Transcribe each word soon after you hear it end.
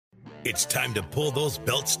It's time to pull those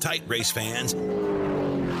belts tight, race fans.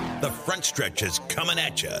 The front stretch is coming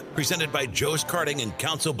at you, presented by Joe's Karting in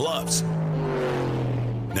Council Bluffs.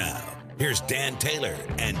 Now, here's Dan Taylor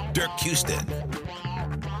and Dirk Houston.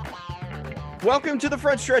 Welcome to the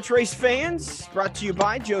front stretch, race fans. Brought to you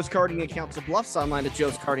by Joe's Karting in Council Bluffs, online at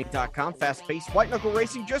joeskarting.com. Fast-paced white knuckle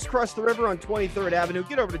racing just across the river on 23rd Avenue.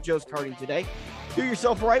 Get over to Joe's Karting today. Do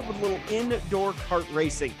yourself right with a little indoor kart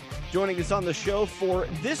racing. Joining us on the show for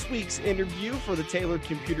this week's interview for the Tailored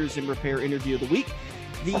Computers and Repair Interview of the Week,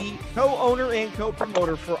 the co-owner and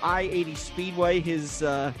co-promoter for I-80 Speedway. His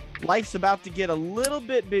life's about to get a little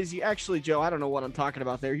bit busy. Actually, Joe, I don't know what I'm talking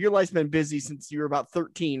about there. Your life's been busy since you were about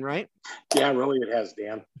 13, right? Yeah, really it has,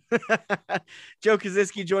 Dan. Joe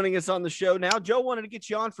Kosiski joining us on the show now. Joe wanted to get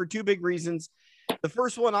you on for two big reasons. The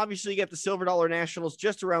first one, obviously, you got the Silver Dollar Nationals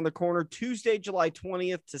just around the corner, Tuesday, July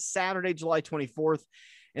 20th to Saturday, July 24th.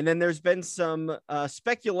 And then there's been some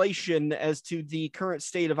speculation as to the current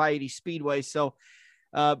state of I-80 Speedway. So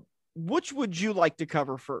which would you like to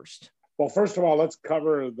cover first? Well, first of all, let's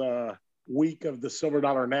cover the week of the Silver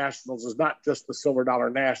Dollar Nationals. It's not just the Silver Dollar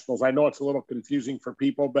Nationals. I know it's a little confusing for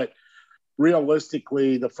people, but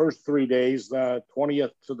realistically, the first 3 days, the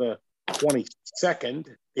 20th to the 22nd,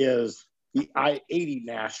 is the I-80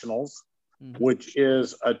 Nationals, which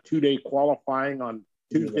is a 2-day qualifying on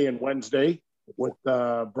Tuesday and Wednesday, with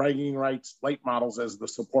bragging rights late models as the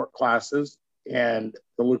support classes, and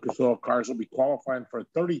the Lucas Oil cars will be qualifying for a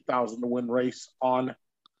 $30,000 to win race on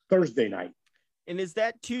Thursday night. And is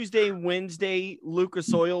that Tuesday, Wednesday,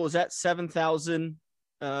 Lucas Oil? Is that 7,000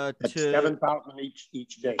 to 7,000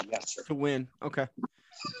 each day? Yes, sir. To win. Okay.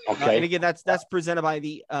 Okay. And again, that's presented by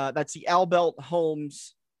the Albelt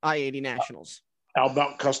Homes I-80 Nationals.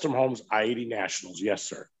 Albelt Custom Homes I-80 Nationals. Yes,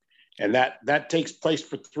 sir. And that takes place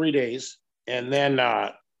for 3 days. And then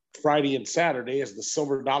Friday and Saturday is the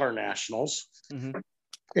Silver Dollar Nationals. Mm-hmm.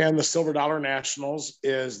 And the Silver Dollar Nationals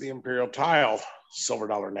is the Imperial Tile Silver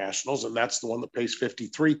Dollar Nationals, and that's the one that pays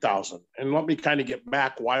 $53,000. And let me kind of get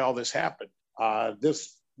back why all this happened.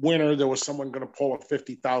 This winter, there was someone going to pull a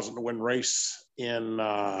 $50,000 to win race in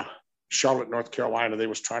Charlotte, North Carolina. They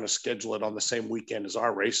was trying to schedule it on the same weekend as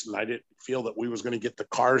our race, and I didn't feel that we was going to get the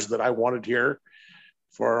cars that I wanted here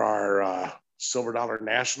for our Silver Dollar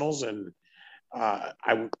Nationals. And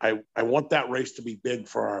I want that race to be big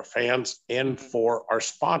for our fans and for our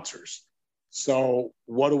sponsors. So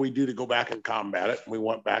what do we do to go back and combat it? And we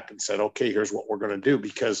went back and said, okay, here's what we're going to do,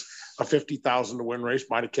 because a $50,000 to win race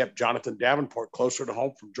might have kept Jonathan Davenport closer to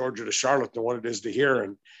home from Georgia to Charlotte than what it is to here.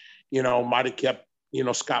 And, might have kept,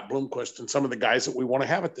 Scott Bloomquist and some of the guys that we want to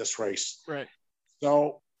have at this race. Right.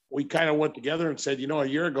 So we kind of went together and said, a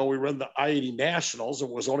year ago we ran the I-80 Nationals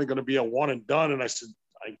and was only going to be a one and done. And I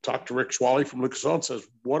talked to Rick Schwally from Lucas Oil and says,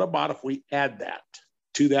 what about if we add that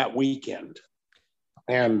to that weekend?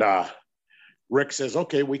 And Rick says,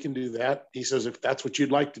 okay, we can do that. He says, if that's what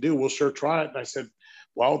you'd like to do, we'll sure try it. And I said,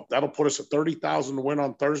 well, that'll put us at $30,000 to win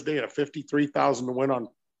on Thursday and a $53,000 to win on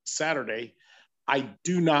Saturday. I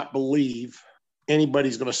do not believe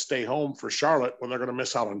anybody's going to stay home for Charlotte when they're going to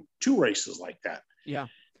miss out on two races like that. Yeah.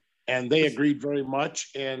 And they agreed very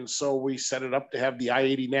much. And so we set it up to have the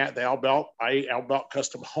I-80, the Albelt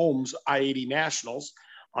Custom Homes I-80 Nationals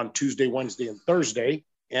on Tuesday, Wednesday, and Thursday,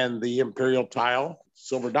 and the Imperial Tile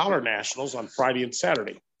Silver Dollar Nationals on Friday and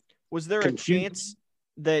Saturday. Was there a chance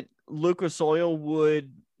that Lucas Oil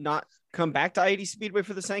would not come back to I-80 Speedway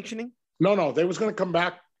for the sanctioning? No. They was going to come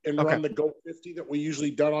back and run the Go 50 that we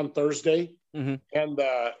usually done on Thursday, and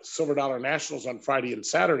the Silver Dollar Nationals on Friday and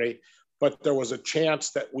Saturday. But there was a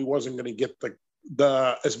chance that we wasn't going to get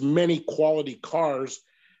the as many quality cars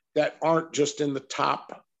that aren't just in the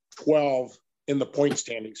top 12 in the point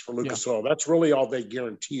standings for Lucas Oil. That's really all they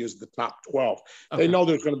guarantee is the top 12. Okay. They know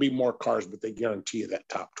there's going to be more cars, but they guarantee you that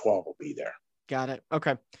top 12 will be there. Got it.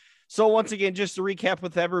 Okay. So once again, just to recap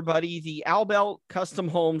with everybody, the Albelt Custom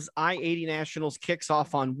Homes I-80 Nationals kicks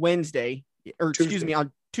off on Wednesday, or Tuesday. Excuse me,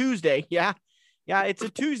 on Tuesday. Yeah, it's a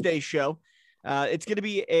Tuesday show. It's going to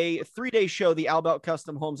be a 3-day show, the Albelt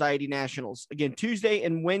Custom Homes I-80 Nationals. Again, Tuesday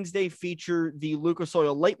and Wednesday feature the Lucas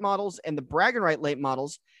Oil late models and the Bragging Right late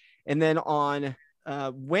models. And then on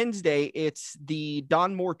Wednesday, it's the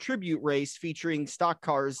Don Moore Tribute Race featuring stock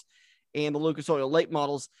cars and the Lucas Oil late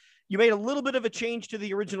models. You made a little bit of a change to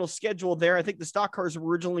the original schedule there. I think the stock cars were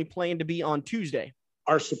originally planned to be on Tuesday.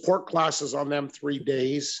 Our support classes on them 3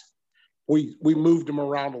 days, we moved them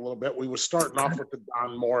around a little bit. We were starting off with the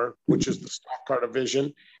Don Moore, which is the stock car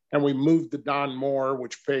division, and we moved the Don Moore,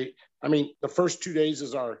 the first 2 days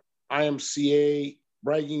is our IMCA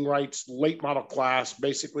bragging rights late model class.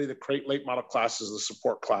 Basically, the crate late model class is the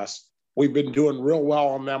support class. We've been doing real well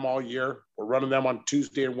on them all year. We're running them on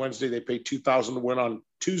Tuesday and Wednesday. They pay $2,000 to win on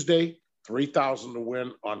Tuesday, $3,000 to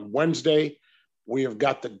win on Wednesday. We have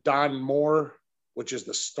got the Don Moore, which is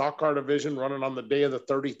the stock car division, running on the day of the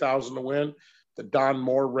 $30,000 to win. The Don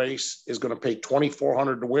Moore race is going to pay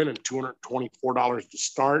 $2,400 to win and $224 to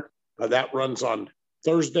start. That runs on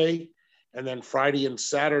Thursday. And then Friday and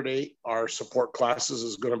Saturday, our support classes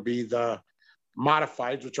is going to be the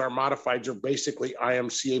modifieds, which our modifieds are basically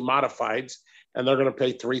IMCA modifieds. And they're going to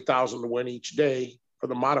pay $3,000 to win each day for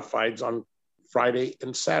the modifieds on Friday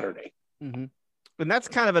and Saturday. Mm-hmm. And that's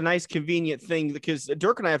kind of a nice, convenient thing because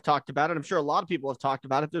Dirk and I have talked about it. I'm sure a lot of people have talked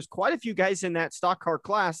about it. There's quite a few guys in that stock car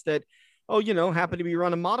class that, happen to be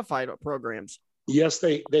running modified programs. Yes,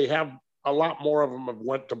 they have. A lot more of them have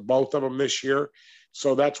went to both of them this year.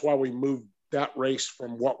 So that's why we moved that race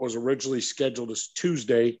from what was originally scheduled as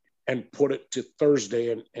Tuesday and put it to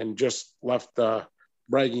Thursday and just left the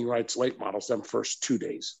bragging rights late models them first 2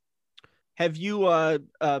 days. Have you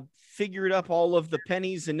figured up all of the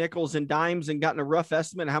pennies and nickels and dimes and gotten a rough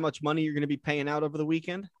estimate of how much money you're going to be paying out over the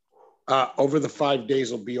weekend? Over the 5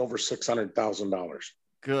 days will be over $600,000.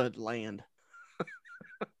 Good land.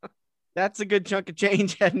 That's a good chunk of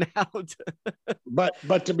change heading out.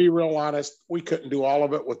 but to be real honest, we couldn't do all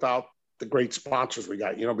of it without the great sponsors we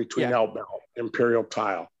got, between Elbel, Imperial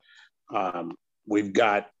Tile. We've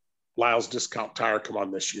got Lyle's Discount Tire come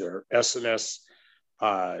on this year, S&S.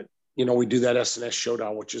 We do that S&S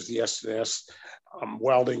Showdown, which is the S&S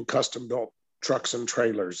welding custom built trucks and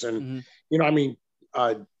trailers. And,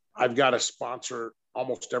 I've got a sponsor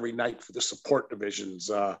almost every night for the support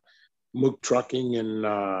divisions, Mook Trucking and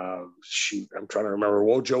I'm trying to remember,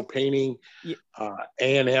 Wojo Painting,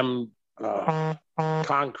 A&M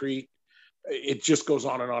Concrete. It just goes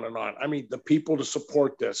on and on and on. I mean, the people to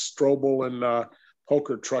support this, Strobel and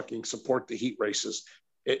Poker Trucking support the heat races.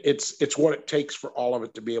 It's what it takes for all of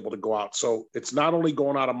it to be able to go out. So it's not only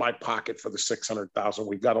going out of my pocket for the $600,000.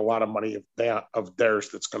 We've got a lot of money of theirs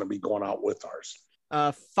that's going to be going out with ours.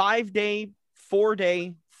 5-day,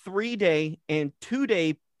 4-day, 3-day, and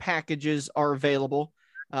 2-day packages are available.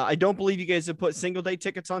 I don't believe you guys have put single day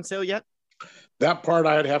tickets on sale yet. That part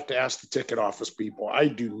I'd have to ask the ticket office people. I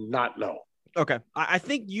do not know. Okay. I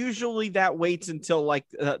think usually that waits until like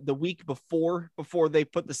the week before they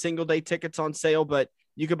put the single day tickets on sale, but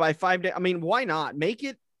you could buy 5 day. I mean, why not make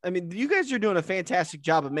it? I mean, you guys are doing a fantastic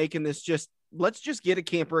job of making this let's just get a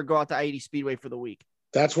camper and go out to I-80 Speedway for the week.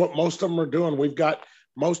 That's what most of them are doing. We've got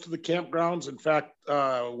most of the campgrounds. In fact,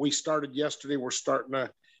 we started yesterday. We're starting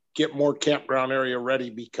to get more campground area ready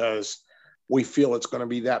because we feel it's going to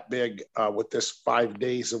be that big with this 5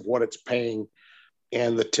 days of what it's paying.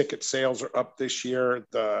 And the ticket sales are up this year.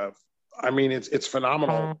 It's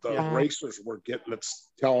phenomenal. The racers we're getting that's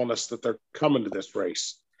telling us that they're coming to this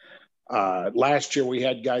race. Last year we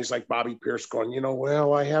had guys like Bobby Pierce going,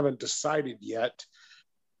 well, I haven't decided yet.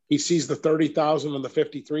 He sees the 30,000 and the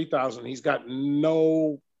 53,000. He's got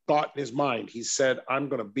no thought in his mind. He said, I'm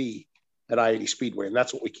going to be at I-80 Speedway. And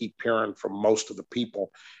that's what we keep hearing from most of the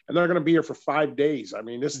people. And they're going to be here for 5 days. I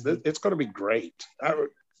mean, it's going to be great.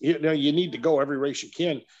 You need to go every race you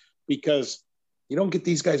can because you don't get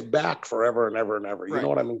these guys back forever and ever and ever. You know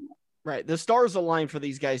what I mean? Right. The stars align for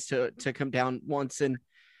these guys to come down once. And,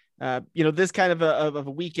 this kind of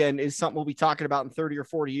a weekend is something we'll be talking about in 30 or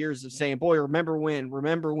 40 years of saying, boy, remember when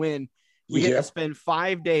we get to spend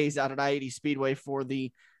 5 days out at I-80 Speedway for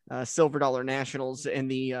the Silver Dollar Nationals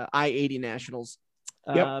and the I-80 Nationals.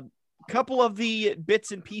 Couple of the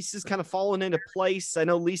bits and pieces kind of falling into place. I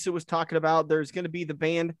know Lisa was talking about there's going to be the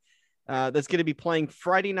band that's going to be playing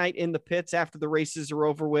Friday night in the pits after the races are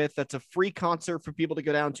over with. That's a free concert for people to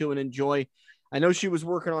go down to and enjoy. I know she was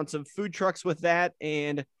working on some food trucks with that.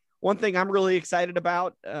 And one thing I'm really excited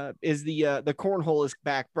about is the cornhole is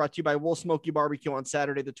back, brought to you by Wolf Smoky Barbecue on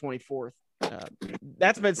Saturday, the 24th.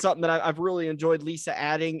 That's been something that I've really enjoyed Lisa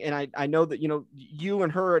adding. And I know that, you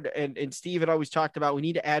and her and Steve had always talked about, we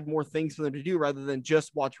need to add more things for them to do rather than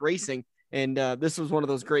just watch racing. And this was one of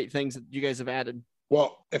those great things that you guys have added.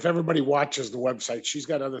 Well, if everybody watches the website, she's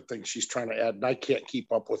got other things she's trying to add and I can't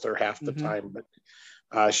keep up with her half the time,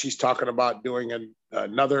 but she's talking about doing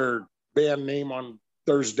another band name on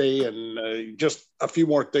Thursday and just a few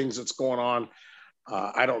more things that's going on.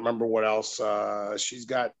 I don't remember what else she's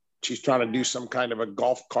trying to do some kind of a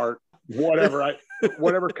golf cart, whatever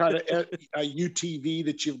kind of a UTV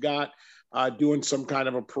that you've got, doing some kind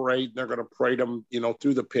of a parade. They're going to parade them,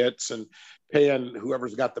 through the pits and paying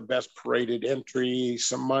whoever's got the best paraded entry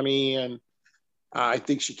some money. And I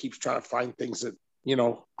think she keeps trying to find things that,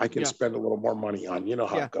 I can spend a little more money on,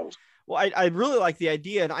 how it goes. Well, I really like the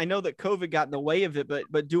idea, and I know that COVID got in the way of it,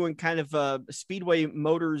 but doing kind of a Speedway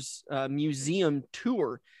Motors museum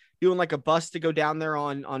tour, doing like a bus to go down there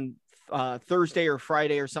on Thursday or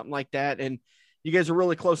Friday or something like that. And you guys are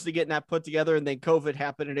really close to getting that put together, and then COVID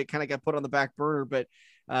happened and it kind of got put on the back burner. But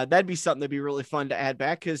that'd be something that'd be really fun to add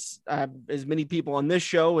back, because as many people on this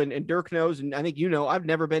show and Dirk knows, and I think I've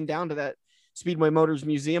never been down to that Speedway Motors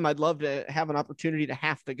Museum. I'd love to have an opportunity to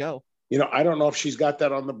have to go. I don't know if she's got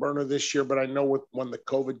that on the burner this year, but I know when the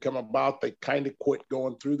COVID come about, they kind of quit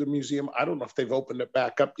going through the museum. I don't know if they've opened it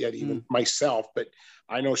back up yet, even myself, but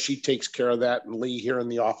I know she takes care of that. And Lee here in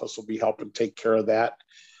the office will be helping take care of that.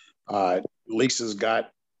 Lisa's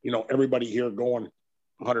got, everybody here going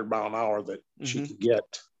 100-mile-an-hour that she can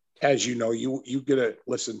get. As you know, you get to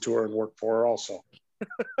listen to her and work for her also.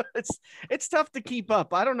 It's tough to keep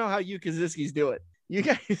up. I don't know how you Kosiskis do it.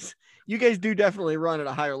 You guys do definitely run at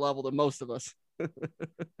a higher level than most of us.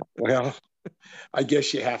 Well, I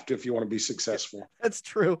guess you have to if you want to be successful. That's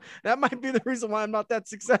true. That might be the reason why I'm not that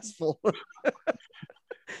successful.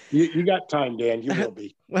 You got time, Dan. You will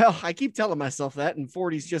be. Well, I keep telling myself that, and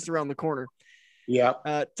 40's just around the corner.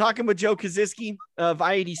 Yeah. Talking with Joe Kosiski of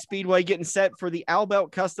I-80 Speedway, getting set for the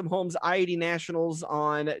Albelt Custom Homes I-80 Nationals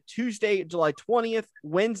on Tuesday, July 20th,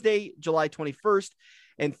 Wednesday, July 21st,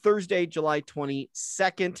 and Thursday, July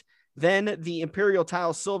 22nd. Then the Imperial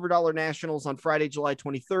Tile Silver Dollar Nationals on Friday, July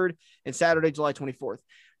 23rd, and Saturday, July 24th.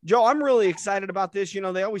 Joe, I'm really excited about this.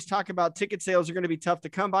 They always talk about ticket sales are going to be tough to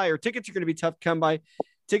come by, or tickets are going to be tough to come by.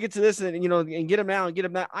 Tickets to this and get them now and get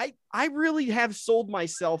them now. I really have sold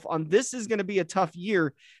myself on this is going to be a tough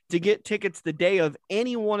year to get tickets the day of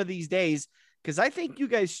any one of these days, because I think you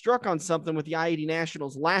guys struck on something with the I-80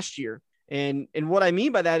 Nationals last year. And what I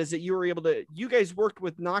mean by that is that you guys worked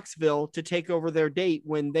with Knoxville to take over their date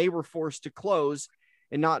when they were forced to close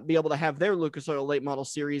and not be able to have their Lucas Oil late model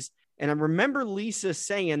series. And I remember Lisa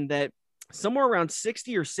saying that somewhere around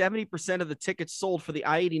 60 or 70% of the tickets sold for the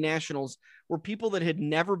I-80 Nationals were people that had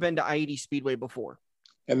never been to I-80 Speedway before.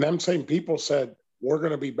 And them same people said, we're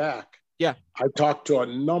going to be back. Yeah. I talked to a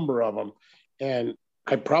number of them, and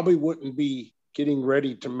I probably wouldn't be getting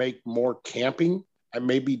ready to make more camping. I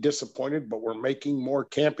may be disappointed, but we're making more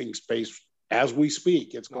camping space as we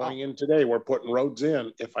speak. It's going in today. We're putting roads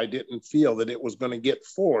in if I didn't feel that it was going to get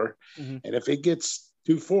full. And if it gets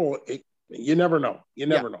too full, you never know. You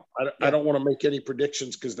never know. I don't want to make any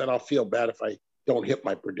predictions, because then I'll feel bad if I don't hit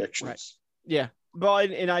my predictions. Right. Yeah. Well,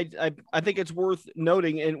 and I think it's worth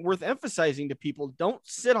noting and worth emphasizing to people, don't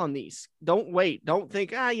sit on these. Don't wait. Don't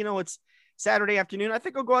think, it's Saturday afternoon. I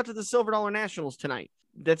think I'll go out to the Silver Dollar Nationals tonight.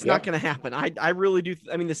 That's not going to happen. I really do.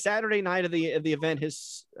 I mean, the Saturday night of the event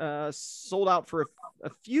has sold out for a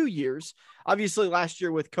few years. Obviously, last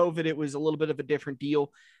year with COVID, it was a little bit of a different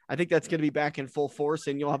deal. I think that's going to be back in full force,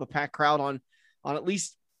 and you'll have a packed crowd on at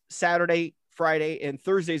least Saturday, Friday, and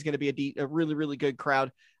Thursday is going to be a really, really good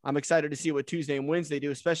crowd. I'm excited to see what Tuesday and Wednesday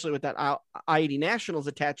do, especially with that I-80 Nationals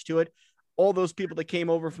attached to it. All those people that came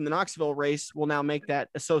over from the Knoxville race will now make that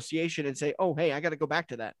association and say, oh, hey, I got to go back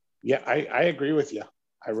to that. Yeah, I agree with you.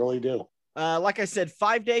 I really do. Like I said,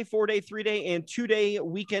 5-day, 4-day, 3-day, and 2-day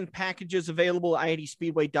weekend packages available at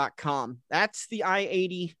i80speedway.com. That's the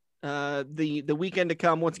I-80, the weekend to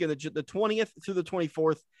come. Once again, the 20th through the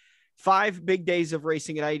 24th, 5 big days of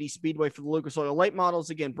racing at I-80 Speedway for the Lucas Oil late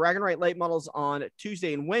models. Again, Brag and Right late models on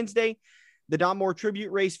Tuesday and Wednesday. The Don Moore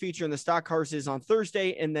Tribute race featuring the stock cars is on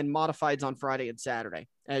Thursday, and then modifieds on Friday and Saturday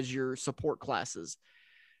as your support classes.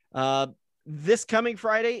 This coming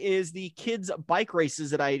Friday is the kids bike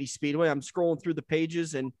races at I-80 Speedway. I'm scrolling through the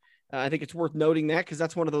pages, and I think it's worth noting that, because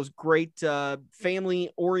that's one of those great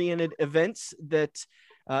family-oriented events that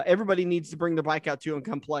everybody needs to bring their bike out to and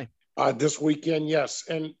come play. This weekend, yes.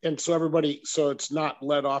 And so everybody, so it's not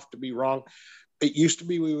let off to be wrong. It used to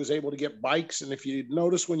be we was able to get bikes, and if you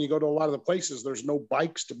notice when you go to a lot of the places, there's no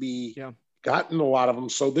bikes to be gotten, a lot of them.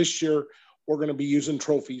 So this year we're going to be using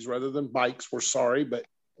trophies rather than bikes. We're sorry, but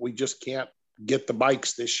we just can't get the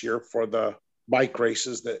bikes this year for the bike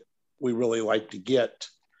races that we really like to get.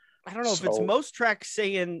 I don't know if it's most tracks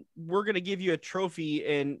saying we're going to give you a trophy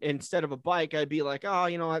instead of a bike. I'd be like,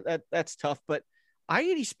 oh, that's tough. But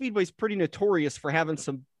I-80 Speedway is pretty notorious for having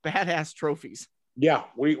some badass trophies. Yeah,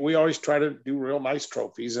 we always try to do real nice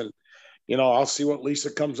trophies, and I'll see what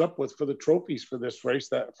Lisa comes up with for the trophies for this race,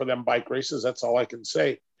 that for them bike races. That's all I can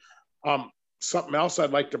say. Something else I'd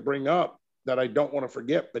like to bring up that I don't want to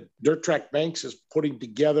forget, but Dirt Track Banks is putting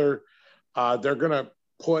together, they're going to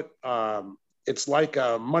put, it's like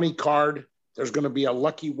a money card. There's going to be a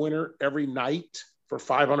lucky winner every night for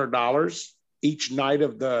 $500 each night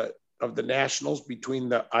of the of the nationals between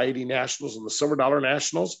the I-80 nationals and the silver dollar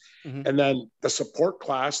nationals. Mm-hmm. And then the support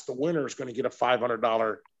class, the winner is going to get a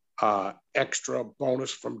 $500 extra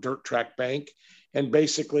bonus from Dirt Track Bank. And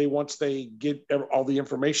basically, once they get all the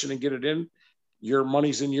information and get it in, your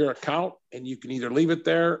money's in your account and you can either leave it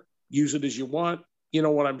there, use it as you want. You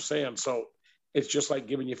know what I'm saying? So it's just like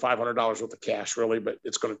giving you $500 worth of cash, really, but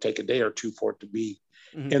it's going to take a day or two for it to be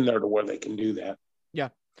in there to where they can do that. Yeah.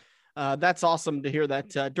 That's awesome to hear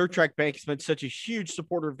that. Dirt Track Bank has been such a huge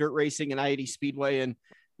supporter of dirt racing and I-80 Speedway. And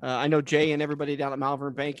I know Jay and everybody down at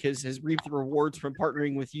Malvern Bank has reaped the rewards from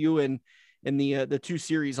partnering with you and in the two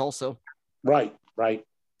series also. Right.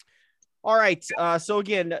 All right. So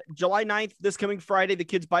again, July 9th, this coming Friday, the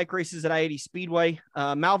kids bike races at I-80 Speedway.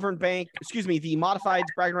 Malvern Bank, the modifieds,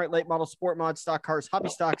 Bragg & Wright late model, sport mods, stock cars, hobby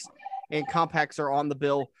stocks, and compacts are on the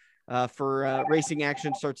bill for racing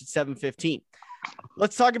action. Starts at 7:15.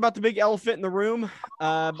 Let's talk about the big elephant in the room.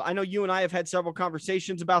 I know you and I have had several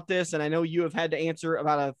conversations about this, and I know you have had to answer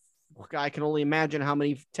about I can only imagine how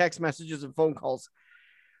many text messages and phone calls.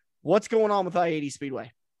 What's going on with I-80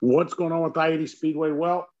 Speedway? What's going on with I-80 Speedway?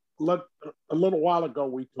 Well, a little while ago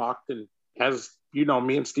we talked, and as you know,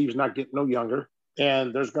 me and Steve's not getting no younger,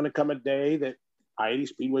 and there's going to come a day that I-80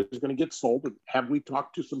 Speedway is going to get sold. And have we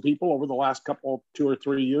talked to some people over the last 2 or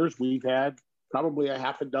 3 years? We've had probably a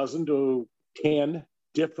half a dozen to 10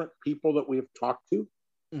 different people that we have talked to.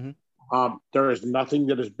 Mm-hmm. There is nothing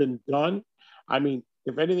that has been done. I mean,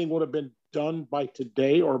 if anything would have been done by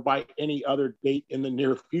today or by any other date in the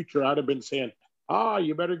near future, I'd have been saying,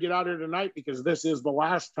 you better get out here tonight because this is the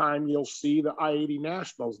last time you'll see the I-80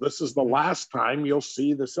 Nationals. This is the last time you'll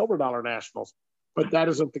see the Silver Dollar Nationals. But that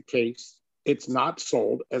isn't the case. It's not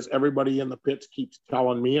sold, as everybody in the pits keeps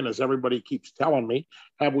telling me, and as everybody keeps telling me.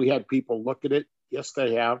 Have we had people look at it? Yes,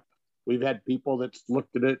 they have. We've had people that's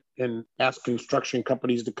looked at it and asked construction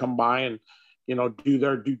companies to come by and, do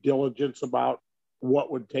their due diligence about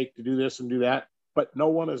what would take to do this and do that. But no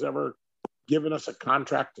one has ever given us a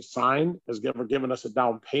contract to sign, has ever given us a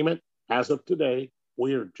down payment. As of today,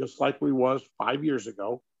 we are just like we was 5 years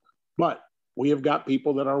ago. But we have got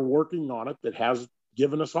people that are working on it that has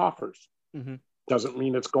given us offers. Mm-hmm. Doesn't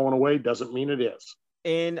mean it's going away. Doesn't mean it is.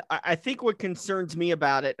 And I think what concerns me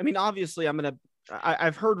about it, I mean, obviously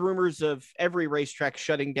I've heard rumors of every racetrack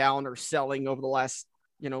shutting down or selling over the last,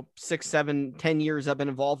 6, 7, 10 years I've been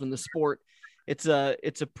involved in the sport. It's a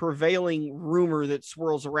prevailing rumor that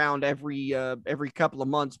swirls around every couple of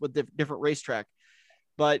months with different racetrack.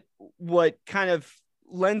 But what kind of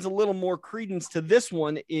lends a little more credence to this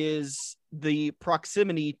one is the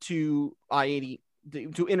proximity to I-80,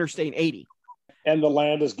 to Interstate 80. And the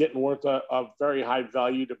land is getting worth a very high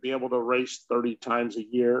value to be able to race 30 times a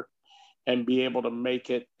year and be able to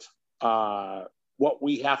make it what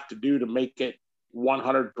we have to do to make it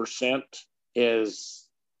 100% is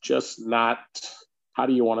just not, how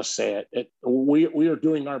do you want to say it? We are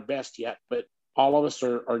doing our best yet, but all of us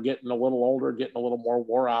are getting a little older, getting a little more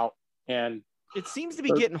wore out. And it seems to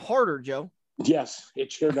be getting harder, Joe. Yes,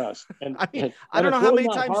 it sure does. And I don't know how many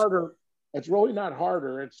times. It's really not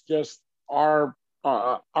harder. It's just our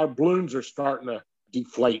balloons are starting to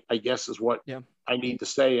deflate, I guess is what I need to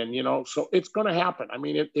say. And, so it's going to happen. I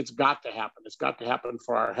mean, it's got to happen. It's got to happen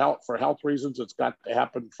for our health, for health reasons. It's got to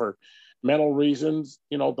happen for mental reasons,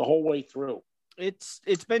 the whole way through. It's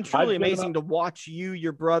been truly amazing to watch you,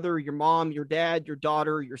 your brother, your mom, your dad, your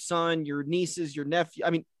daughter, your son, your nieces, your nephew.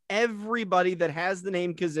 I mean, everybody that has the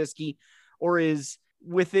name Kosiski or is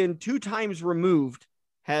within 2 times removed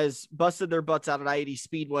has busted their butts out at I-80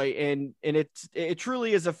 Speedway. And it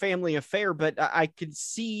truly is a family affair, but I could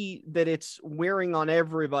see that it's wearing on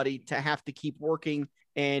everybody to have to keep working.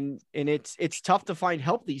 And it's tough to find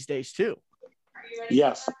help these days too.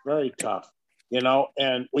 Yes, very tough,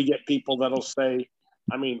 and we get people that'll say,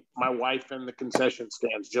 I mean, my wife in the concession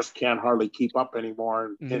stands just can't hardly keep up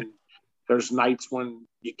anymore. And there's nights when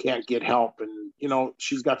you can't get help. And,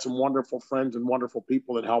 she's got some wonderful friends and wonderful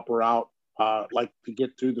people that help her out, like to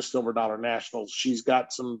get through the Silver Dollar Nationals. She's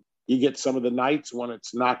got you get some of the nights when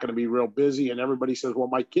it's not going to be real busy. And everybody says, well,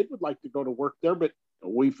 my kid would like to go to work there. But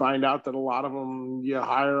we find out that a lot of them, you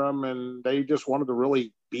hire them and they just wanted to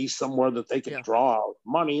really be somewhere that they can draw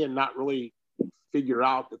money and not really figure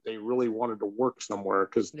out that they really wanted to work somewhere.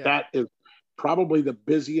 Because that is probably the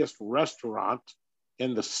busiest restaurant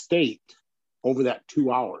in the state over that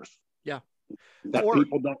 2 hours. Yeah.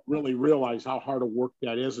 People don't really realize how hard a work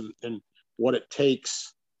that is and what it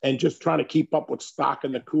takes. And just trying to keep up with stock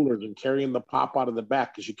in the coolers and carrying the pop out of the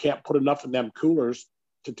back because you can't put enough in them coolers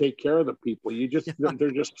to take care of the people.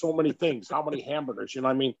 There's just so many things. How many hamburgers?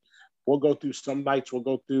 I mean, we'll go through some nights, we'll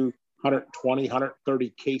go through 120, 130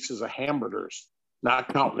 cases of hamburgers,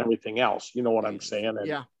 not counting everything else. You know what I'm saying?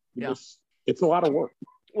 And it's a lot of work.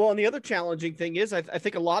 Well, and the other challenging thing is I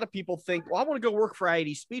think a lot of people think, well, I want to go work for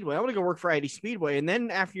I-80 Speedway. I want to go work for I-80 Speedway. And then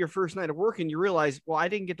after your first night of working, you realize, well, I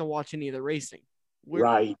didn't get to watch any of the racing.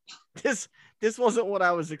 Right. This wasn't what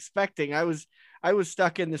I was expecting. I was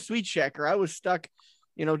stuck in the sweet shack, or I was stuck,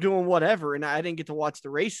 doing whatever. And I didn't get to watch the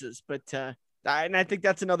races, but, and I think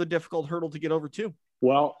that's another difficult hurdle to get over too.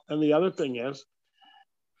 Well, and the other thing is,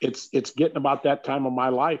 it's getting about that time of my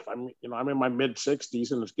life. I'm in my mid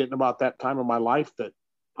 60s, and it's getting about that time of my life that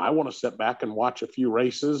I want to sit back and watch a few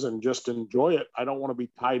races and just enjoy it. I don't want to be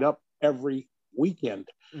tied up every weekend.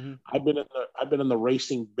 Mm-hmm. I've been in the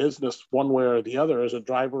racing business one way or the other, as a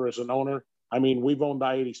driver, as an owner. I mean, we've owned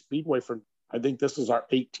I-80 Speedway for, I think this is our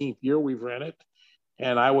 18th year we've ran it.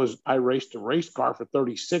 And I raced a race car for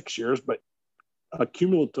 36 years, but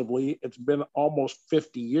cumulatively, it's been almost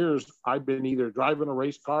 50 years. I've been either driving a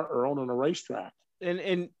race car or owning a racetrack.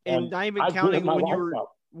 And not even counting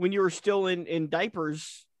when you were still in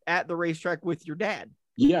diapers at the racetrack with your dad.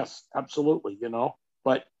 Yes, absolutely.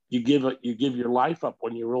 But you give your life up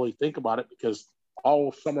when you really think about it, because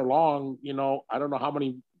all summer long, I don't know how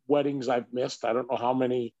many weddings I've missed. I don't know how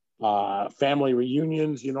many family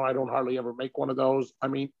reunions. I don't hardly ever make one of those. I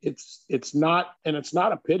mean, it's not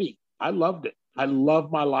a pity. I loved it. I love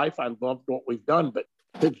my life. I loved what we've done, but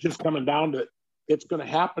it's just coming down to, it's going to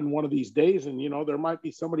happen one of these days. And, there might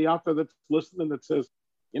be somebody out there that's listening that says,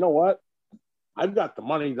 you know what? I've got the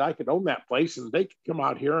money that I could own that place, and they could come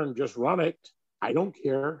out here and just run it. I don't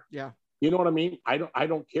care. Yeah. You know what I mean? I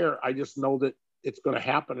don't care. I just know that it's going to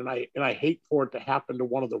happen. And I hate for it to happen to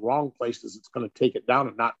one of the wrong places. It's going to take it down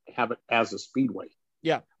and not have it as a speedway.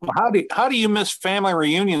 Yeah. Well, how do you miss family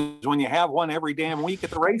reunions when you have one every damn week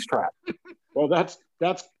at the racetrack? Well, that's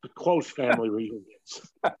the close family reunions.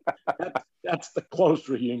 That's the close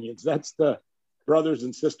reunions. That's the brothers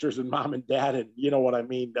and sisters and mom and dad, and you know what I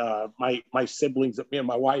mean. My siblings that me and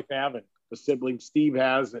my wife have, and the siblings Steve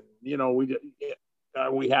has, and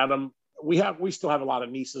we had them. We still have a lot of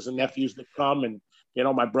nieces and nephews that come, and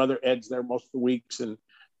my brother Ed's there most of the weeks, and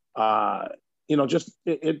my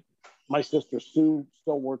sister Sue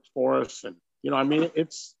still works for us, and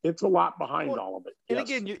it's a lot behind all of it. And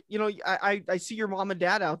yes. Again, I see your mom and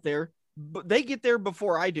dad out there, but they get there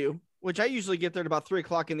before I do, which I usually get there at about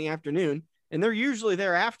 3:00 in the afternoon, and they're usually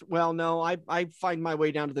there after. Well, no, I find my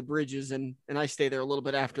way down to the bridges and I stay there a little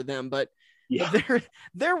bit after them, but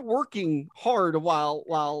they're working hard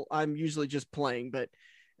while I'm usually just playing. But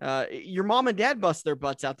your mom and dad bust their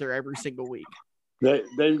butts out there every single week.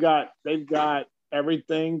 They've got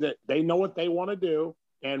everything that they know what they want to do.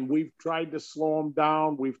 And we've tried to slow them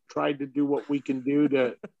down. We've tried to do what we can do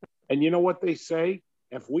to, and you know what they say?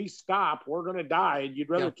 If we stop, we're going to die. And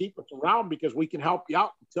you'd rather keep us around because we can help you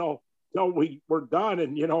out until we're done.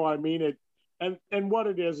 And and what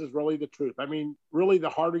it is really the truth. I mean, really, the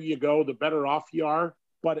harder you go, the better off you are.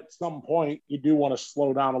 But at some point, you do want to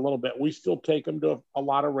slow down a little bit. We still take them to a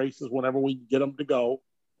lot of races whenever we get them to go,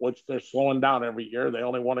 which they're slowing down every year. They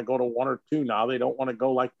only want to go to one or two now. They don't want to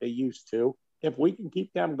go like they used to. If we can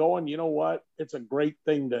keep them going, you know what? It's a great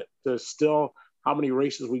thing to still, how many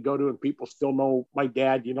races we go to and people still know my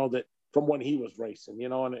dad, that from when he was racing,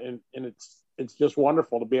 and it's just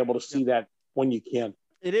wonderful to be able to see that when you can.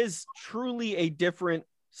 It is truly a different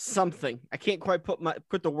something. I can't quite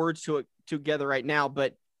put the words to it together right now,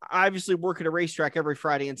 but I obviously work at a racetrack every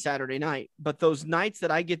Friday and Saturday night, but those nights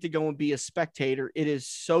that I get to go and be a spectator, it is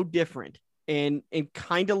so different. And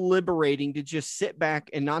kind of liberating to just sit back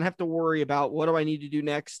and not have to worry about what do I need to do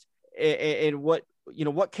next, and what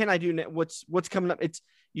can I do next? What's coming up.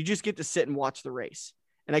 You just get to sit and watch the race.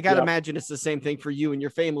 And I got to imagine it's the same thing for you and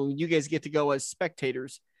your family when you guys get to go as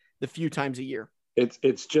spectators the few times a year.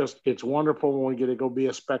 It's wonderful when we get to go be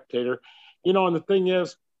a spectator, and the thing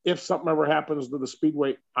is, if something ever happens to the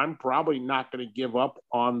Speedway, I'm probably not going to give up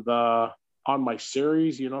on my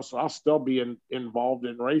series, so I'll still be involved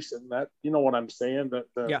in racing. That, you know what I'm saying?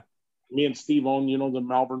 Me and Steve own, the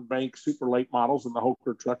Malvern Bank Super Late Models and the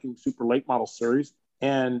Hoker Trucking Super Late Model Series.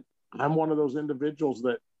 And I'm one of those individuals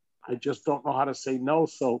that I just don't know how to say no.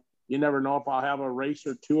 So you never know if I'll have a race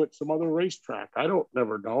or two at some other racetrack. I don't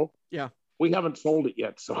never know. Yeah. We haven't sold it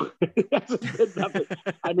yet. So that's nothing.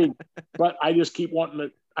 I mean, but I just keep wanting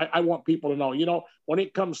to, I want people to know, when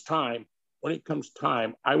it comes time,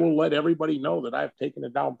 I will let everybody know that I've taken a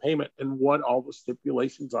down payment and what all the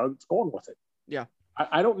stipulations are that's going with it. Yeah.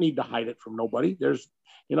 I don't need to hide it from nobody. There's,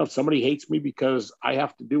 if somebody hates me because I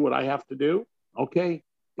have to do what I have to do, okay.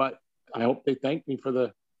 But I hope they thank me for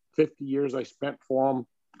the 50 years I spent for them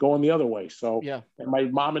going the other way. So, yeah. And my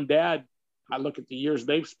mom and dad, I look at the years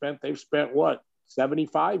they've spent what,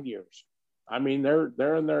 75 years. I mean,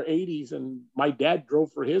 they're in their 80s, and my dad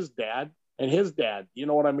drove for his dad and his dad. You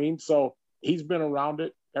know what I mean? So he's been around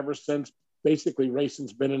it ever since basically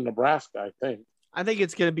racing's been in Nebraska, I think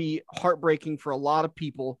it's going to be heartbreaking for a lot of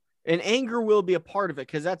people, and anger will be a part of it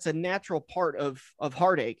because that's a natural part of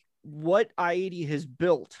heartache. What I-80 has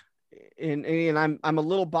built, and I'm a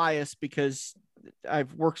little biased because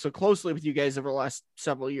I've worked so closely with you guys over the last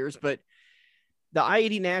several years, but the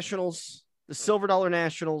I-80 Nationals, the Silver Dollar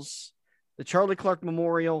Nationals, the Charlie Clark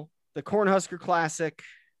Memorial, the Cornhusker Classic,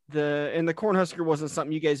 the Cornhusker wasn't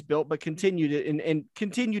something you guys built, but continued it and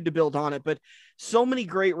continued to build on it. But so many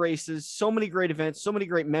great races, so many great events, so many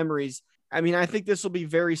great memories. I mean, I think this will be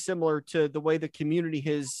very similar to the way the community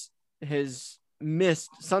has missed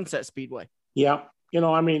Sunset Speedway. Yeah.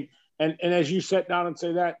 I mean, and as you sit down and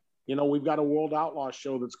say that, we've got a World Outlaw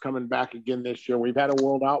show that's coming back again this year. We've had a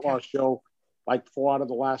World Outlaw show like 4 out of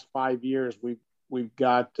the last 5 years. We've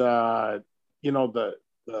got,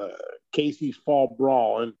 the Casey's Fall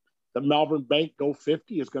Brawl, and the Melbourne Bank Go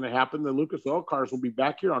 50 is going to happen. The Lucas Oil Cars will be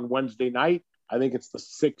back here on Wednesday night. I think it's the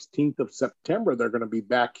 16th of September. They're going to be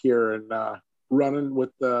back here and running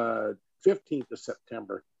with the 15th of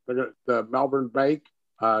September. The Melbourne Bank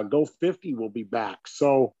Go 50 will be back.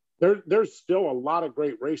 So there's still a lot of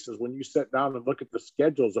great races when you sit down and look at the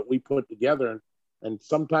schedules that we put together. And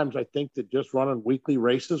sometimes I think that just running weekly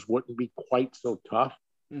races wouldn't be quite so tough,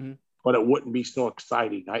 but it wouldn't be so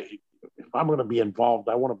exciting. If I'm going to be involved,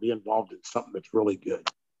 I want to be involved in something that's really good.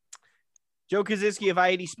 Joe Kosiski of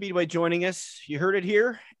I-80 Speedway joining us. You heard it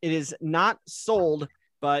here. It is not sold,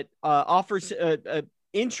 but offers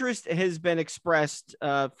interest has been expressed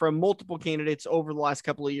from multiple candidates over the last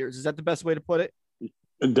couple of years. Is that the best way to put it?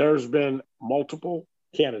 There's been multiple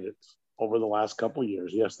candidates over the last couple of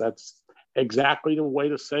years. Yes, that's exactly the way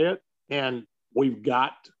to say it. And we've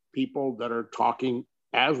got people that are talking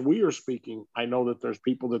as we are speaking. I know that there's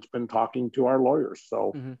people that's been talking to our lawyers.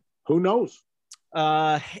 So who knows?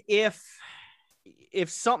 If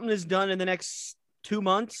something is done in the next 2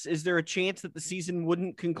 months, is there a chance that the season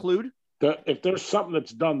wouldn't conclude? If there's something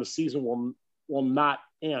that's done, the season will not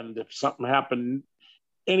end. If something happened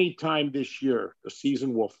anytime this year, the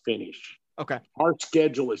season will finish. Okay. Our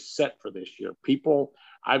schedule is set for this year.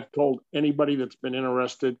 I've told anybody that's been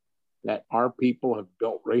interested that our people have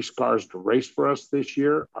built race cars to race for us this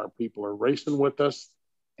year. Our people are racing with us,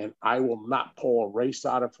 and I will not pull a race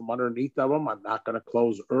out from underneath of them. I'm not going to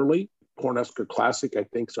close early. Cornhusker Classic, I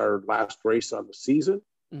think, is our last race on the season,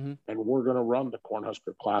 and we're going to run the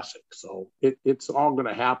Cornhusker Classic. So it's all going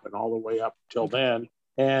to happen all the way up till then.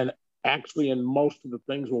 And actually, in most of the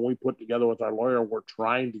things when we put together with our lawyer, we're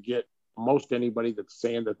trying to get most anybody that's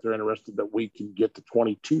saying that they're interested that we can get the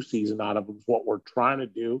 22 season out of them is what we're trying to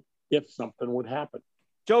do if something would happen.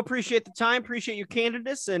 Joe, appreciate the time. Appreciate your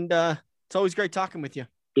candidness. And it's always great talking with you.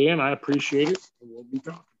 Dan, I appreciate it. And we'll be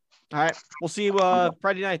talking. All right. We'll see you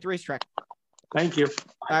Friday night at the racetrack. Thank you.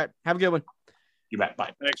 All right. Have a good one. You bet.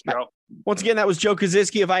 Bye. Thanks, Joe. Once again, that was Joe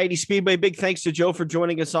Kosiski of I-80 Speedway. Big thanks to Joe for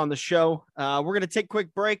joining us on the show. We're going to take a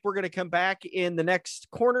quick break. We're going to come back in the next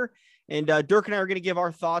corner, and Dirk and I are going to give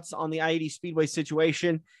our thoughts on the I-80 Speedway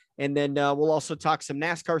situation. And then we'll also talk some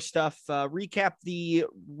NASCAR stuff, recap the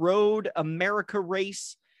Road America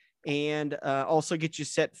race, and also get you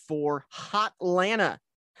set for Hot Atlanta.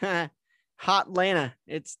 Hot Atlanta.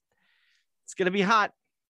 It's going to be hot.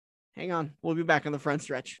 Hang on. We'll be back on the front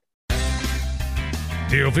stretch.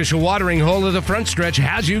 The official watering hole of the front stretch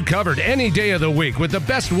has you covered any day of the week with the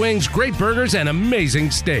best wings, great burgers, and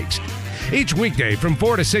amazing steaks. Each weekday from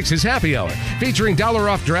 4 to 6 is happy hour, featuring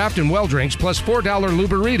 $1 off draft and well drinks plus $4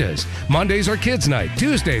 Luberitas. Mondays are kids' night.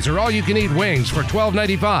 Tuesdays are all-you-can-eat wings for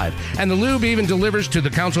 $12.95, and the lube even delivers to the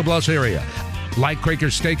Council Bluffs area. Like Quaker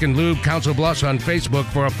Steak and Lube Council Bluffs on Facebook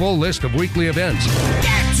for a full list of weekly events.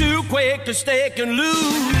 Get to Quaker Steak and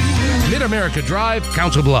Lube. Mid-America Drive,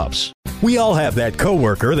 Council Bluffs. We all have that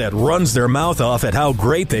coworker that runs their mouth off at how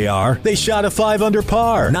great they are. They shot a 5 under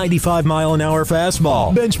par, 95-mile-an-hour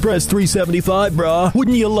fastball, bench press 375, brah.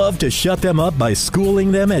 Wouldn't you love to shut them up by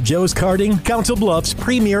schooling them at Joe's Karting? Council Bluffs'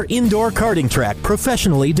 premier indoor karting track,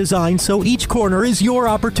 professionally designed so each corner is your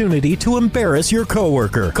opportunity to embarrass your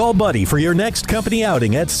coworker. Call Buddy for your next company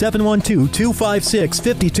outing at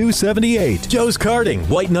 712-256-5278. Joe's Karting,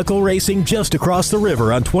 white knuckle racing just across the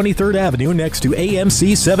river on 23rd Avenue next to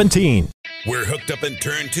AMC 17. We're hooked up in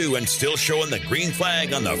turn 2 and still showing the green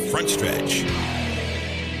flag on the front stretch.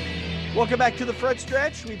 Welcome back to the front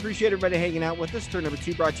stretch. We appreciate everybody hanging out with us. Turn number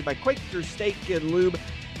 2 brought to you by Quaker Steak and Lube.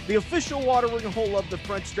 the official watering hole of the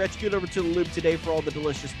front stretch. Get over to the Lube today for all the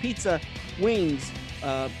delicious pizza, wings,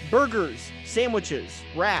 burgers, sandwiches,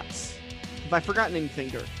 wraps. Have I forgotten anything,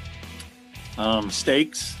 Dirk?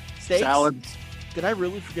 Steaks, salads. Did I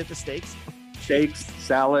really forget the steaks? Steaks,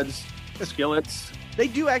 salads, skillets. They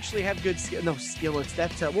do actually have good skillets.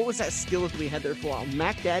 That's what was that skillet we had there for a while?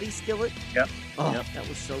 Mac Daddy skillet? Yep. Oh, yep. That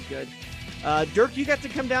was so good. Dirk, you got to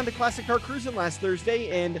come down to Classic Car Cruising last Thursday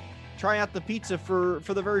and try out the pizza for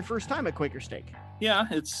the very first time at Quaker Steak. Yeah,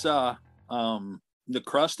 it's the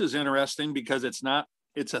crust is interesting because it's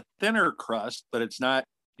a thinner crust, but it's not,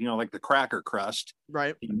 like the cracker crust.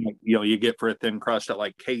 Right. You get for a thin crust at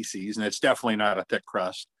like Casey's, and it's definitely not a thick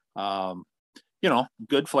crust.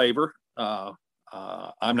 Good flavor.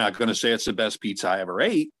 I'm not going to say it's the best pizza I ever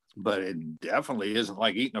ate, but it definitely isn't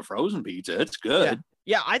like eating a frozen pizza. It's good.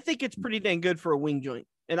 Yeah, I think it's pretty dang good for a wing joint.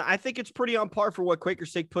 And I think it's pretty on par for what Quaker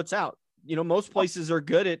Steak puts out. Most places are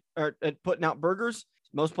good at putting out burgers.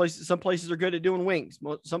 Some places are good at doing wings.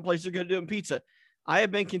 Some places are good at doing pizza. I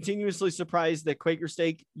have been continuously surprised that Quaker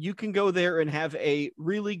Steak, you can go there and have a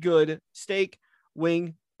really good steak,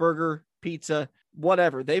 wing, burger, pizza,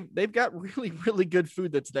 whatever. They've got really, really good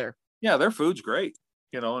food that's there. Yeah, their food's great.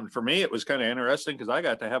 And for me, it was kind of interesting because I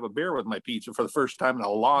got to have a beer with my pizza for the first time in a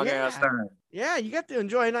long ass time. Yeah, you got to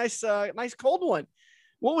enjoy a nice cold one.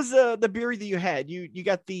 What was the beer that you had? You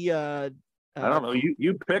got the I don't know.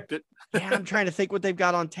 You picked it. Yeah, I'm trying to think what they've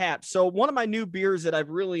got on tap. So one of my new beers that I've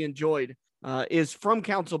really enjoyed is from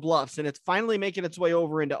Council Bluffs, and it's finally making its way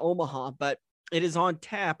over into Omaha, but it is on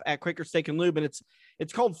tap at Quaker Steak and Lube, and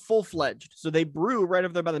it's called Full Fledged. So they brew right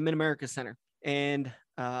over there by the Mid-America Center, and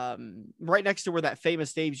right next to where that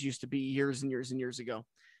Famous Dave's used to be years and years and years ago.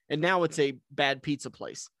 And now it's a bad pizza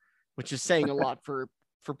place, which is saying a lot for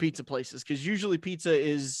pizza places, because usually pizza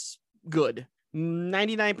is good.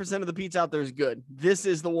 99% of the pizza out there is good. This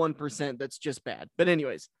is the 1% that's just bad. But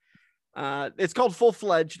anyways, it's called Full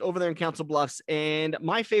Fledged over there in Council Bluffs. And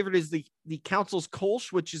my favorite is the Council's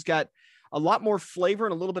Kolsch, which has got a lot more flavor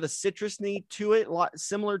and a little bit of citrus to it, a lot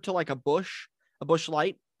similar to like a Busch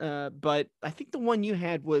Light. But I think the one you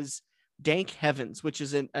had was Dank Heavens, which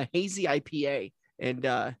is a hazy IPA.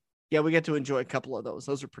 And we get to enjoy a couple of those.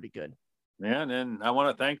 Those are pretty good. Yeah, and then I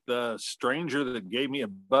want to thank the stranger that gave me a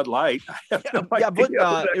Bud Light.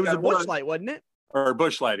 It was a Busch Light, wasn't it? Or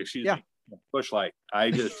Busch Light, excuse me. Busch Light. I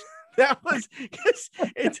just that was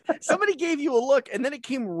somebody gave you a look and then it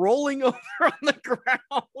came rolling over on the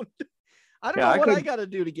ground. I don't know what I got to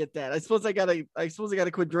do to get that. I suppose I got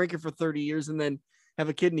to quit drinking for 30 years and then have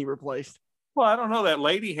a kidney replaced. Well, I don't know. That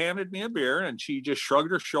lady handed me a beer and she just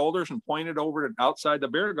shrugged her shoulders and pointed over to outside the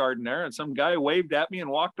beer garden there, and some guy waved at me and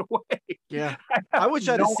walked away. Yeah. I wish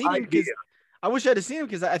I'd have seen him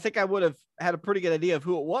because I think I would have had a pretty good idea of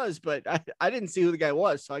who it was, but I didn't see who the guy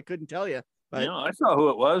was, so I couldn't tell you. But I saw who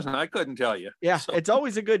it was and I couldn't tell you. Yeah. So, it's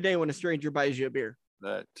always a good day when a stranger buys you a beer.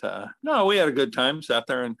 But no, we had a good time, sat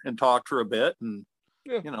there and talked for a bit and,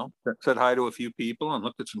 said hi to a few people and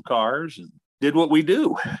looked at some cars and did what we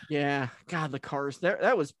do. Yeah. God, the cars there,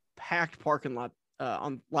 that was packed parking lot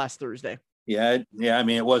on last Thursday. Yeah. I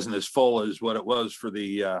mean, it wasn't as full as what it was for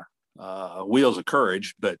the Wheels of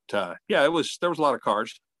Courage, but there was a lot of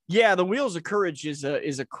cars. Yeah. The Wheels of Courage is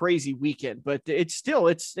a crazy weekend, but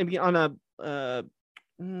on a, I'm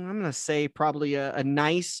going to say probably a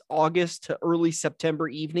nice August to early September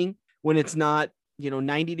evening when it's not,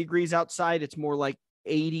 90 degrees outside. It's more like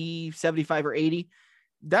 80, 75 or 80.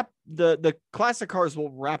 That the classic cars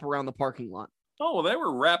will wrap around the parking lot. Oh, well, they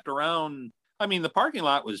were wrapped around. I mean, the parking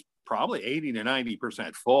lot was probably 80 to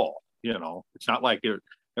 90% full. It's not like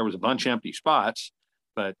there was a bunch of empty spots,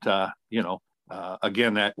 but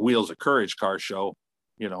again, that Wheels of Courage car show,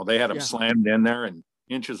 they had them slammed in there and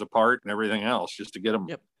inches apart and everything else just to get them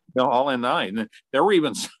all in line. And there were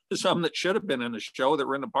even some that should have been in the show that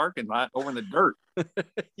were in the parking lot over in the dirt.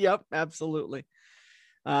 Yep, absolutely.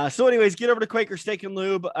 So anyways, get over to Quaker Steak and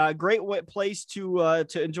Lube. Great place to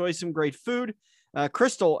enjoy some great food.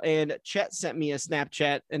 Crystal and Chet sent me a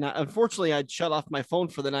Snapchat, and unfortunately I'd shut off my phone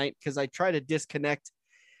for the night because I try to disconnect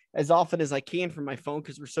as often as I can from my phone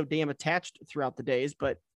because we're so damn attached throughout the days.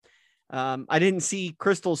 But I didn't see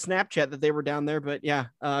Crystal's Snapchat that they were down there, but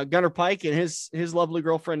Gunner Pike and his lovely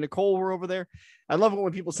girlfriend Nicole were over there. I love it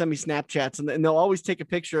when people send me Snapchats and they'll always take a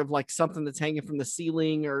picture of like something that's hanging from the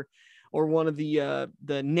ceiling or one of the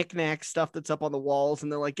knick-knack stuff that's up on the walls.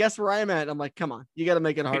 And they're like, guess where I'm at? I'm like, come on, you got to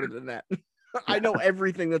make it harder than that. I know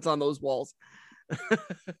everything that's on those walls.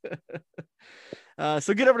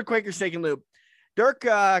 So get over to Quaker Steak and Lube. Dirk,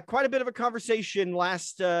 quite a bit of a conversation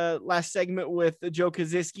last segment with Joe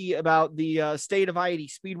Kosiski about the state of I-80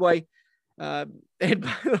 Speedway. And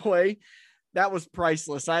by the way, that was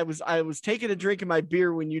priceless. I was taking a drink of my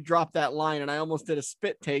beer when you dropped that line, and I almost did a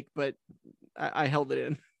spit take, but I held it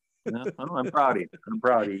in. Yeah, I'm proud of you. I'm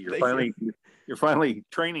proud of you. You're finally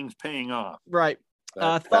training's paying off. Right.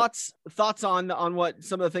 Thoughts on what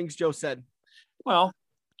some of the things Joe said? Well,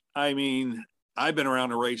 I mean, I've been around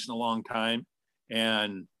the racing a long time,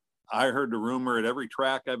 and I heard the rumor at every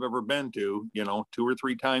track I've ever been to, 2 or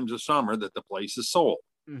 3 times a summer, that the place is sold.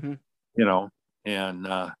 Mm-hmm.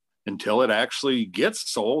 And until it actually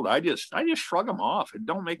gets sold, I just shrug them off. It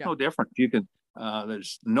don't make no difference. You can,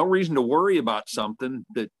 there's no reason to worry about something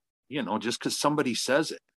that, just because somebody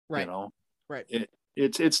says it, right. Right.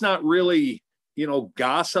 It's not really,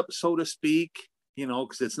 gossip, so to speak,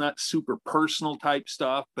 because it's not super personal type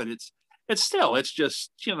stuff, but it's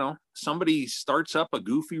just, somebody starts up a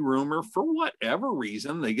goofy rumor for whatever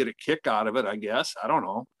reason. They get a kick out of it, I guess. I don't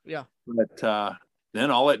know. Yeah. But then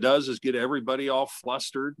all it does is get everybody all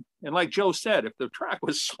flustered. And like Joe said, if the track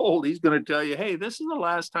was sold, he's going to tell you, hey, this is the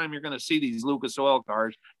last time you're going to see these Lucas Oil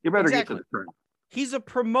cars. You better get to the track. He's a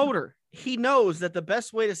promoter. He knows that the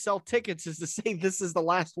best way to sell tickets is to say this is the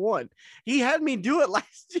last one. He had me do it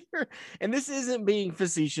last year. And this isn't being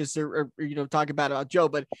facetious or talking about Joe,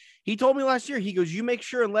 but he told me last year, he goes, you make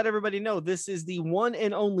sure and let everybody know this is the one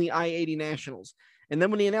and only I-80 Nationals. And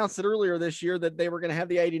then when he announced it earlier this year that they were going to have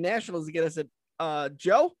the I-80 Nationals again, I said,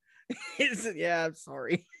 Joe? He said, yeah, I'm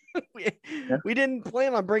sorry. we didn't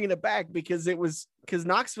plan on bringing it back because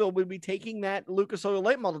Knoxville would be taking that Lucas Oil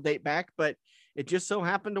late model date back, but it just so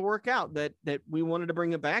happened to work out that we wanted to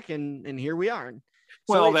bring it back, and here we are.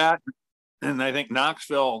 And I think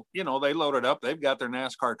Knoxville, they loaded up. They've got their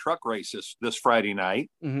NASCAR truck races this Friday night,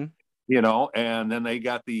 and then they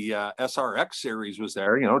got the SRX series was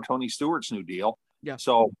there, Tony Stewart's new deal. Yeah.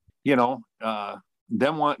 So,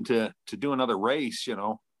 them wanting to do another race,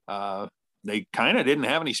 they kind of didn't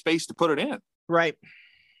have any space to put it in. Right.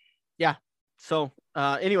 Yeah. So,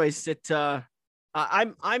 anyways,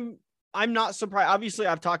 I'm not surprised. Obviously,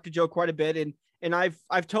 I've talked to Joe quite a bit, and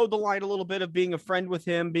I've towed the line a little bit of being a friend with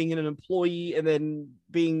him, being an employee, and then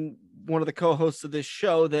being one of the co-hosts of this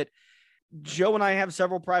show. That Joe and I have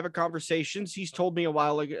several private conversations. He's told me a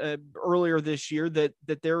while earlier this year that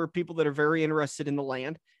there are people that are very interested in the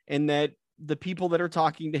land, and that the people that are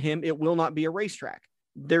talking to him, it will not be a racetrack.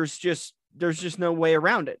 There's just no way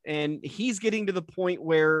around it. And he's getting to the point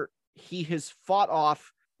where he has fought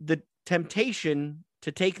off the temptation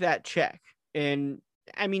to take that check. And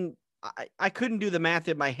I mean, I couldn't do the math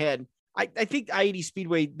in my head. I think I-80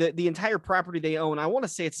 Speedway, the entire property they own, I want to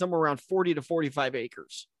say it's somewhere around 40 to 45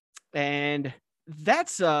 acres. And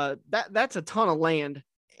that's a ton of land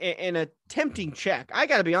and a tempting check. I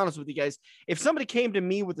got to be honest with you guys. If somebody came to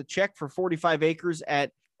me with a check for 45 acres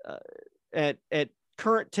at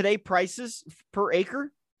current today prices per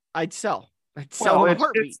acre, I'd sell. In a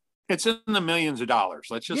heartbeat. It's in the millions of dollars.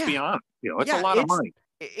 Let's just be honest. It's a lot of money.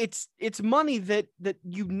 It's money that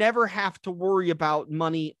you never have to worry about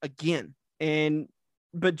money again.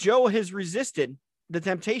 But Joe has resisted the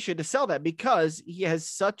temptation to sell that because he has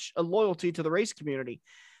such a loyalty to the race community.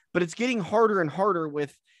 But it's getting harder and harder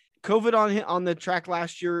with COVID on the track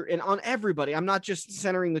last year and on everybody. I'm not just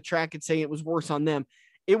centering the track and saying it was worse on them.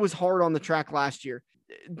 It was hard on the track last year.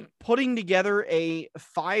 Putting together a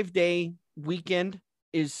 5-day weekend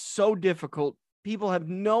is so difficult. People have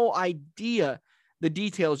no idea the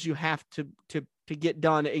details you have to get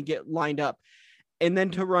done and get lined up, and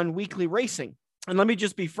then to run weekly racing. And let me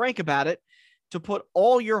just be frank about it, to put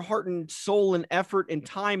all your heart and soul and effort and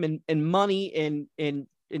time and money and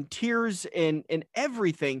tears and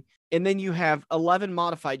everything. And then you have 11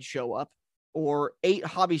 modified show up or 8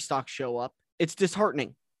 hobby stock show up. It's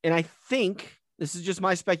disheartening. And I think, this is just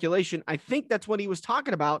my speculation, I think that's what he was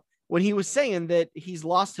talking about when he was saying that he's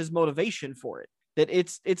lost his motivation for it, that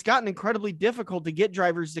it's gotten incredibly difficult to get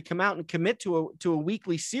drivers to come out and commit to a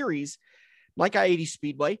weekly series like I-80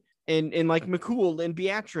 Speedway and like McCool and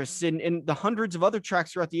Beatrice and the hundreds of other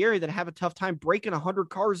tracks throughout the area that have a tough time breaking 100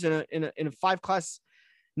 cars in a 5-class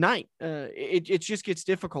night. It just gets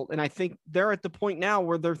difficult. And I think they're at the point now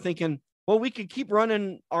where they're thinking, well, we could keep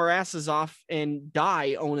running our asses off and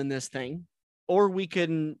die owning this thing, or we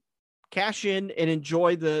can cash in and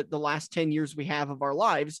enjoy the last 10 years we have of our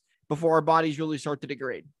lives before our bodies really start to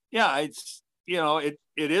degrade. Yeah, it's, it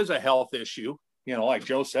is a health issue. Like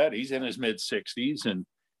Joe said, he's in his mid 60s, and,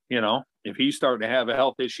 if he's starting to have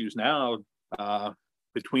health issues now,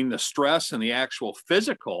 between the stress and the actual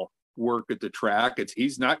physical work at the track,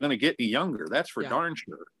 he's not going to get any younger. That's for darn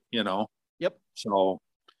sure, Yep. So,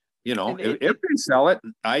 if they sell it,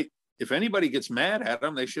 if anybody gets mad at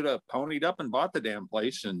them, they should have ponied up and bought the damn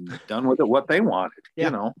place and done with it what they wanted. Yeah.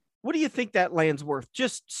 You know, what do you think that land's worth?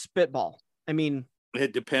 Just spitball. I mean,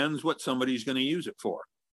 it depends what somebody's going to use it for.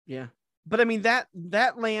 Yeah. But I mean, that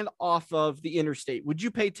land off of the interstate, would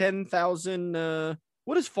you pay 10,000?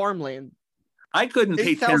 What is farmland? I couldn't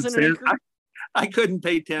pay 10 cents. I couldn't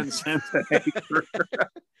pay 10 cents an acre.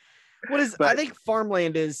 I think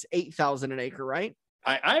farmland is 8,000 an acre, right?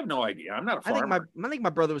 I have no idea. I'm not a farmer. I think my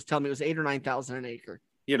brother was telling me it was 8,000 or 9,000 an acre.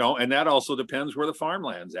 You know, and that also depends where the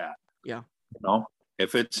farmland's at. Yeah. You know,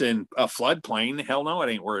 if it's in a floodplain, hell no, it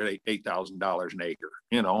ain't worth $8,000 an acre,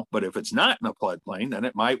 you know, but if it's not in a floodplain, then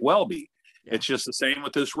it might well be. Yeah. It's just the same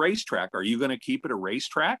with this racetrack. Are you going to keep it a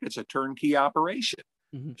racetrack? It's a turnkey operation.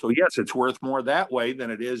 Mm-hmm. So yes, it's worth more that way than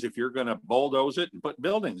it is if you're going to bulldoze it and put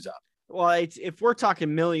buildings up. Well, if we're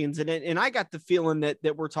talking millions, and I got the feeling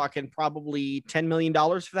that we're talking probably $10 million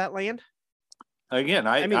for that land. Again,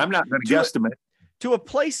 I'm not going to guesstimate. To a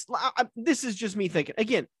place, this is just me thinking.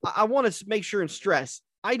 Again, I want to make sure and stress,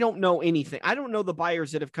 I don't know anything. I don't know the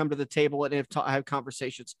buyers that have come to the table and have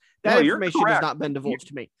conversations. That information has not been divulged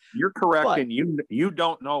to me. You're correct, and you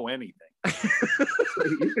don't know anything. So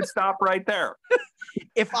you can stop right there.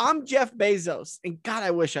 If I'm Jeff Bezos, and God,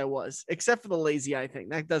 I wish I was, except for the lazy eye thing,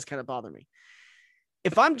 that does kind of bother me.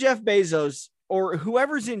 If I'm Jeff Bezos or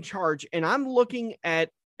whoever's in charge, and I'm looking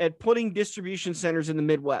at putting distribution centers in the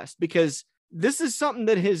Midwest, because this is something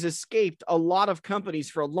that has escaped a lot of companies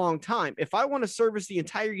for a long time. If I want to service the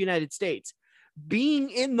entire United States, being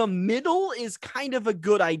in the middle is kind of a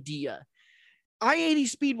good idea. I-80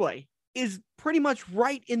 Speedway is pretty much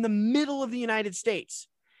right in the middle of the United States.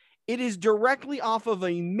 It is directly off of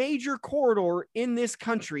a major corridor in this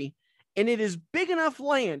country, and it is big enough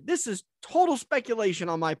land. This is total speculation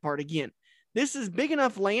on my part. Again, this is big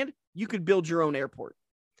enough land. You could build your own airport.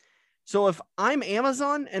 So if I'm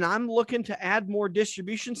Amazon and I'm looking to add more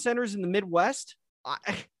distribution centers in the Midwest,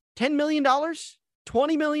 $10 million,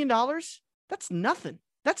 $20 million, that's nothing.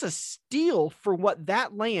 That's a steal for what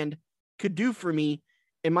that land could do for me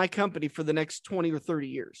and my company for the next 20 or 30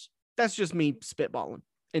 years. That's just me spitballing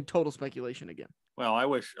and total speculation again. Well, I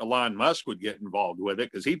wish Elon Musk would get involved with it,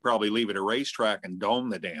 because he'd probably leave it a racetrack and dome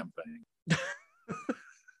the damn thing.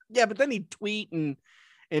 Yeah, but then he'd tweet and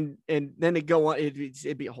then it'd go on.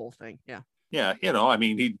 It'd be a whole thing. Yeah. Yeah. You know, I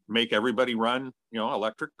mean, he'd make everybody run,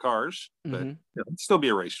 electric cars, but it'd still be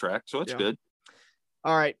a racetrack. So it's good.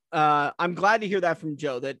 All right. I'm glad to hear that from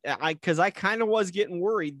Joe, because I kind of was getting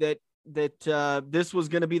worried that this was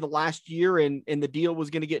going to be the last year and the deal was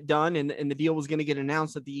going to get done and the deal was going to get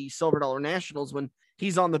announced at the Silver Dollar Nationals when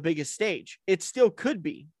he's on the biggest stage. It still could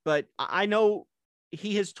be, but I know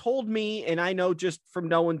he has told me, and I know just from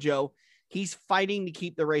knowing Joe, he's fighting to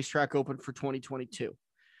keep the racetrack open for 2022.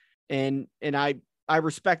 And I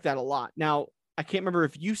respect that a lot. Now, I can't remember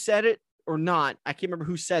if you said it or not. I can't remember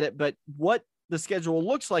who said it, but what the schedule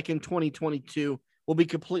looks like in 2022 will be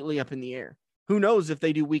completely up in the air. Who knows if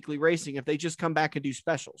they do weekly racing, if they just come back and do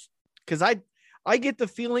specials. Because I get the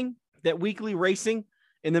feeling that weekly racing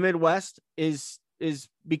in the Midwest is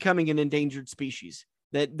becoming an endangered species.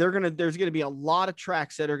 That there's going to be a lot of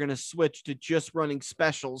tracks that are going to switch to just running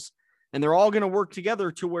specials. And they're all going to work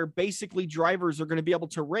together to where basically drivers are going to be able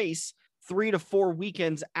to race 3 to 4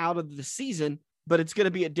 weekends out of the season, but it's going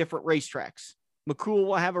to be at different racetracks. McCool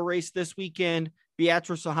will have a race this weekend.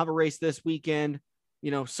 Beatrice will have a race this weekend,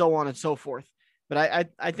 so on and so forth.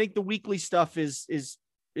 But I think the weekly stuff is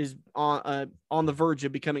on the verge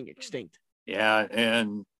of becoming extinct. Yeah.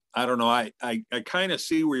 And I don't know. I kind of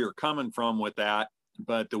see where you're coming from with that,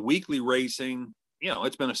 but the weekly racing,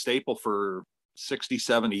 it's been a staple for 60,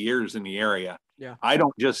 70 years in the area. Yeah. I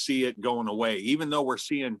don't just see it going away, even though we're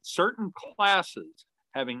seeing certain classes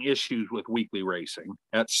having issues with weekly racing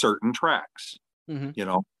at certain tracks.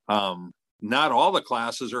 Mm-hmm. Not all the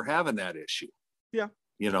classes are having that issue. Yeah.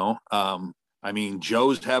 I mean,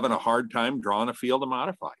 Joe's having a hard time drawing a field of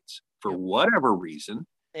modifieds for whatever reason.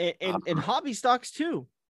 And hobby stocks too.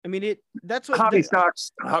 I mean, that's what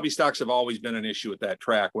hobby stocks have always been an issue at that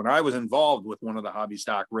track. When I was involved with one of the hobby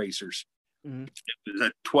stock racers, mm-hmm. it was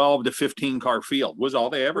a 12 to 15 car field was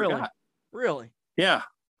all they ever got. Really? Yeah.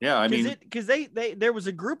 Yeah. I mean, because there was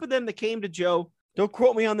a group of them that came to Joe. Don't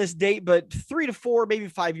quote me on this date, but 3 to 4, maybe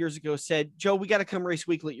 5 years ago said, Joe, we got to come race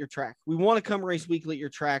weekly at your track. We want to come race weekly at your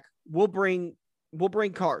track. We'll bring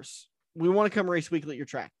cars. We want to come race weekly at your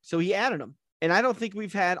track. So he added them. And I don't think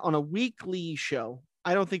we've had on a weekly show,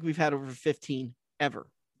 I don't think we've had over 15 ever.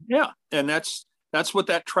 Yeah. And that's what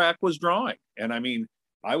that track was drawing. And I mean,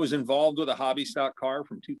 I was involved with a hobby stock car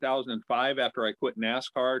from 2005 after I quit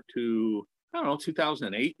NASCAR to, I don't know,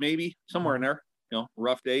 2008, maybe somewhere in there.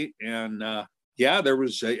 rough date. And there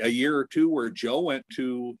was a year or two where Joe went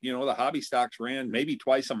to, the hobby stocks ran maybe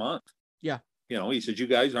twice a month. Yeah. He said, you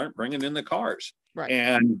guys aren't bringing in the cars. Right.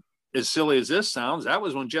 And as silly as this sounds, that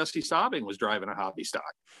was when Jesse Stobbing was driving a hobby stock.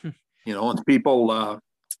 And people,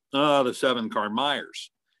 the 7-car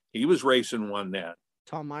Myers, he was racing one then.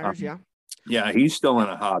 Tom Myers, yeah. Yeah, he's still in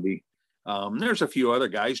a hobby. There's a few other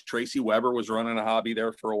guys. Tracy Weber was running a hobby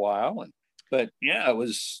there for a while. But it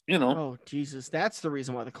was, Oh, Jesus. That's the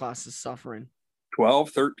reason why the class is suffering.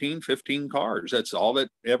 12, 13, 15 cars. That's all that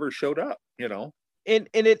ever showed up, And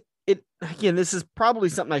it again, this is probably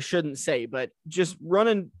something I shouldn't say, but just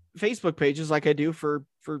running Facebook pages like I do for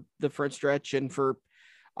the front stretch and for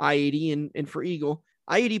I-80 and for Eagle.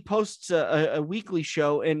 I-80 posts a weekly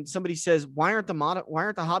show and somebody says, why aren't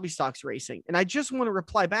the hobby stocks racing? And I just want to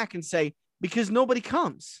reply back and say, because nobody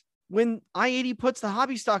comes. When I-80 puts the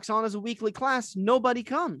hobby stocks on as a weekly class, nobody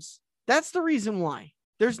comes. That's the reason why.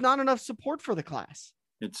 There's not enough support for the class.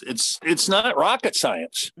 It's not rocket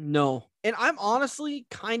science. No. And I'm honestly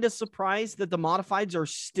kind of surprised that the modifieds are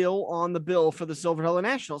still on the bill for the Silver Dollar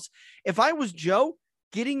Nationals. If I was Joe,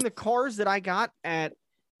 getting the cars that I got at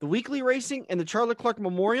the weekly racing and the Charlie Clark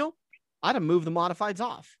Memorial, I'd have moved the modifieds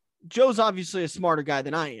off. Joe's obviously a smarter guy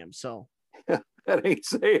than I am, so. That ain't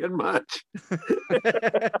saying much.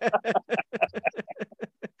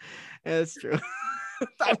 That's true.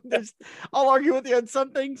 I'll argue with you on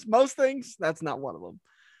some things, most things. That's not one of them.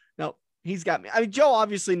 No, he's got me. I mean, Joe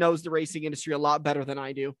obviously knows the racing industry a lot better than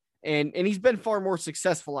I do. And he's been far more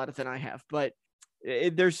successful at it than I have, but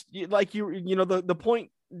there's like, the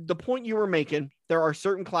point you were making, there are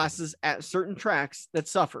certain classes at certain tracks that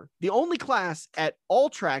suffer. The only class at all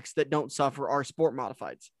tracks that don't suffer are sport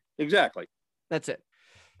modifieds. Exactly. That's it.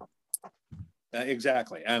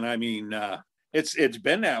 Exactly. And I mean, it's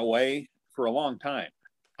been that way for a long time.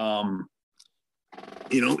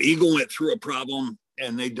 Eagle went through a problem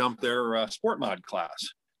and they dumped their sport mod class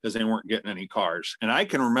because they weren't getting any cars. And I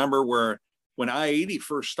can remember when I-80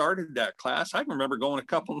 first started that class, I can remember going a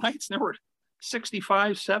couple of nights and there were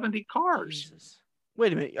 65, 70 cars. Jesus.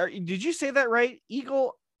 Wait a minute. Did you say that right?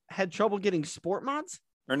 Eagle had trouble getting sport mods?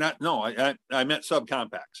 Or not? No, I meant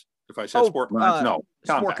subcompacts. If I said sport mods, no.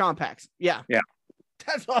 Sport compacts. Yeah. Yeah.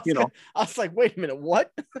 That's what I was like, wait a minute,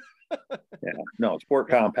 what? Yeah, no, sport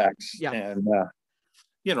compacts. Yeah. And,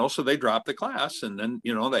 so they dropped the class and then,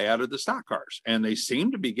 they added the stock cars and they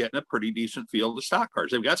seem to be getting a pretty decent field of stock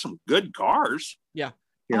cars. They've got some good cars. Yeah.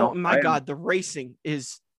 God, the racing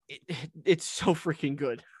it's so freaking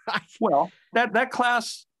good. Well, that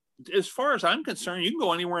class, as far as I'm concerned, you can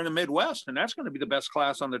go anywhere in the Midwest and that's going to be the best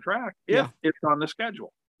class on the track if it's on the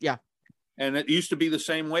schedule. Yeah. And it used to be the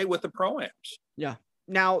same way with the Pro-Ams. Yeah.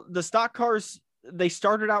 Now the stock cars, they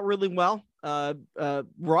started out really well.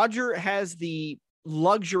 Roger has the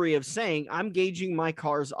luxury of saying, I'm gauging my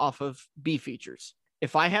cars off of B features.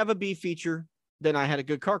 If I have a B feature, then I had a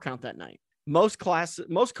good car count that night. Most tracks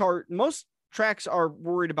are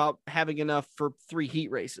worried about having enough for 3 heat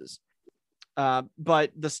races. But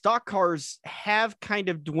the stock cars have kind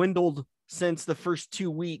of dwindled since the first 2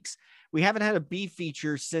 weeks. We haven't had a B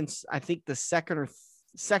feature since I think the second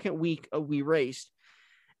week we raced.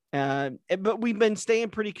 But we've been staying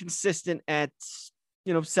pretty consistent at,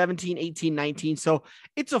 17, 18, 19. So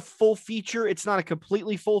it's a full feature. It's not a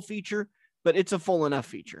completely full feature, but it's a full enough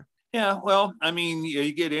feature. Yeah. Well, I mean,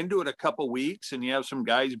 you get into it a couple weeks and you have some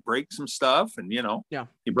guys break some stuff and, you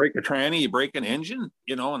break a tranny, you break an engine,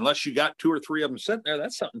 unless you got 2 or 3 of them sitting there,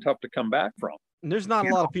 that's something tough to come back from. And there's not a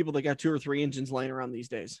lot of people that got 2 or 3 engines laying around these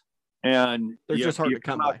days. And they're just hard to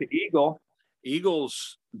come by.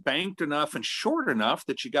 Eagle's banked enough and short enough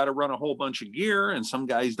that you got to run a whole bunch of gear. And some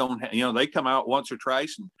guys don't have, they come out once or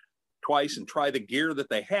twice and try the gear that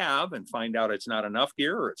they have and find out it's not enough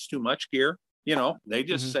gear or it's too much gear. They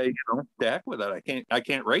just say, the heck with it. I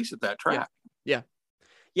can't race at that track. Yeah.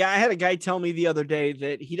 I had a guy tell me the other day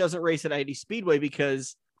that he doesn't race at I-80 Speedway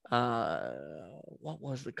because what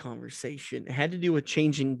was the conversation? It had to do with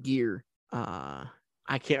changing gear. And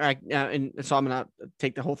so I'm going to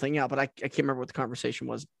take the whole thing out, but I can't remember what the conversation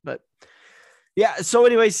was, but yeah. So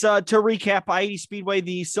anyways, to recap, I-80 Speedway,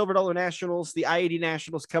 the Silver Dollar Nationals, the I-80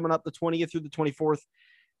 Nationals coming up the 20th through the 24th.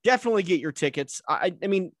 Definitely get your tickets. I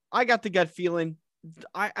mean, I got the gut feeling.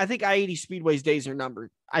 I think I-80 Speedway's days are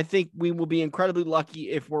numbered. I think we will be incredibly lucky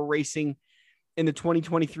if we're racing in the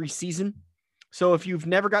 2023 season. So if you've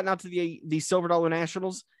never gotten out to the Silver Dollar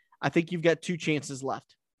Nationals, I think you've got 2 chances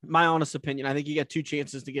left. My honest opinion, I think you got 2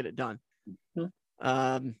 chances to get it done.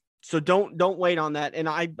 So don't wait on that. And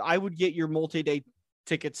I would get your multi-day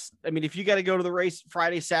tickets. I mean, if you got to go to the race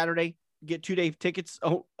Friday, Saturday, get 2-day tickets.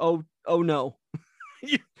 Oh no.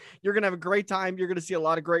 You're going to have a great time. You're going to see a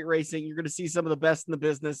lot of great racing. You're going to see some of the best in the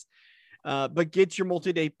business. But get your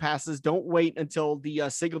multi-day passes. Don't wait until the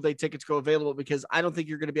single-day tickets go available, because I don't think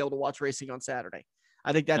you're going to be able to watch racing on Saturday.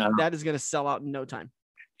 I think that is going to sell out in no time.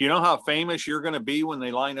 You know how famous you're going to be when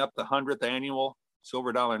they line up the 100th annual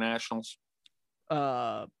Silver Dollar Nationals?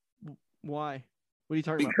 Why? What are you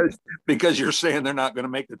talking about? Because you're saying they're not going to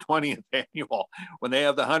make the 20th annual. When they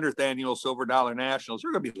have the 100th annual Silver Dollar Nationals,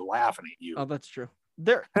 they're going to be laughing at you. Oh, that's true.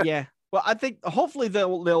 Yeah. Well, I think hopefully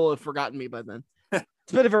they'll have forgotten me by then.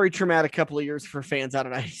 It's been a very traumatic couple of years for fans out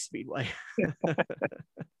at I-80 Speedway.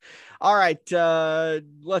 All right.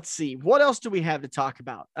 Let's see. What else do we have to talk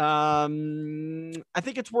about? I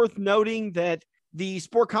think it's worth noting that the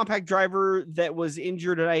Sport Compact driver that was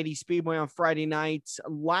injured at I-80 Speedway on Friday night,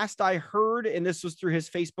 last I heard, and this was through his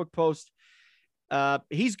Facebook post,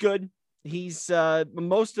 he's good. He's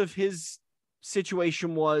most of his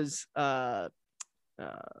situation was gosh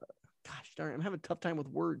darn, I'm having a tough time with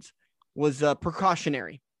words, was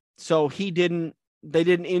precautionary. So they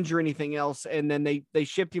didn't injure anything else. And then they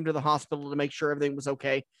shipped him to the hospital to make sure everything was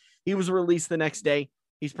okay. He was released the next day.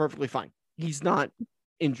 He's perfectly fine. He's not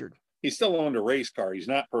injured. He's still owned a race car. He's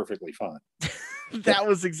not perfectly fine. That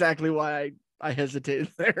was exactly why I hesitated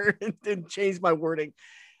there and changed my wording.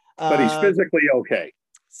 But he's physically okay.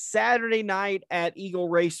 Saturday night at Eagle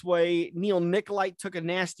Raceway, Neil Nicolite took a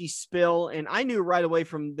nasty spill, and I knew right away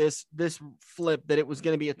from this flip that it was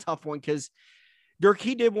going to be a tough one, because Dirk,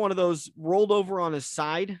 he did one of those, rolled over on his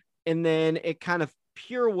side, and then it kind of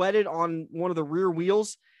pirouetted on one of the rear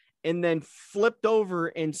wheels, and then flipped over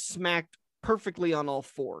and smacked perfectly on all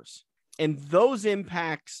fours. And those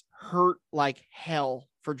impacts hurt like hell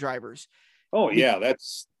for drivers. Oh yeah,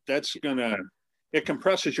 that's gonna, it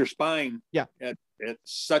compresses your spine. Yeah. It's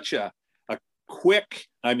such a quick,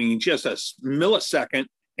 I mean, just a millisecond,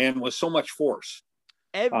 and with so much force.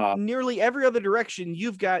 Nearly every other direction,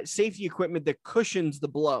 you've got safety equipment that cushions the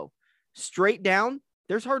blow. Straight down,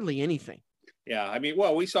 there's hardly anything. Yeah, I mean,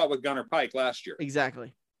 well, we saw it with Gunnar Pike last year.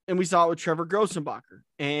 Exactly. And we saw it with Trevor Grossenbacher.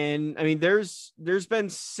 And I mean, there's been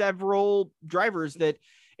several drivers that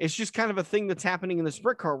it's just kind of a thing that's happening in the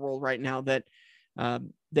sprint car world right now, that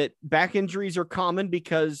back injuries are common,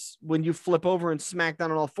 because when you flip over and smack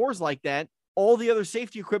down on all fours like that, all the other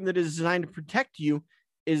safety equipment that is designed to protect you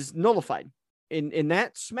is nullified. And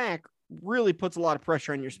that smack really puts a lot of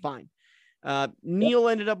pressure on your spine. Neil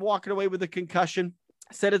ended up walking away with a concussion,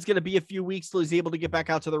 said it's going to be a few weeks till he's able to get back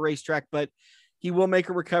out to the racetrack, but he will make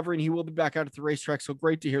a recovery and he will be back out at the racetrack. So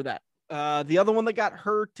great to hear that. The other one that got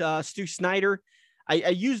hurt, Stu Snyder, I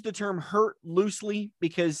used the term hurt loosely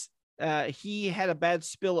because he had a bad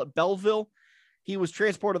spill at Belleville. He was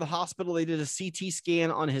transported to the hospital. They did a CT scan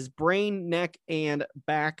on his brain, neck, and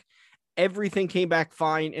back. Everything came back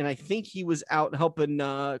fine. And I think he was out helping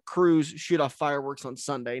crews shoot off fireworks on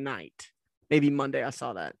Sunday night. Maybe Monday, I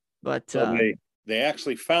saw that. But so they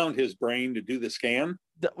actually found his brain to do the scan.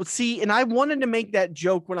 See, and I wanted to make that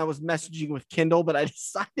joke when I was messaging with Kendall, but I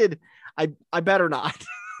decided I better not.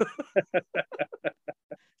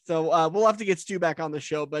 So we'll have to get Stu back on the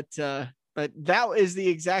show, but that is the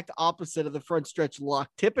exact opposite of the front stretch luck.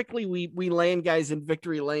 Typically we land guys in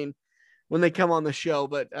victory lane when they come on the show,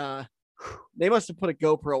 but they must have put a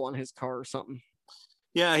GoPro on his car or something.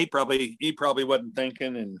 Yeah, he probably wasn't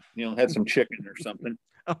thinking, and had some chicken or something.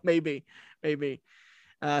 Oh, maybe.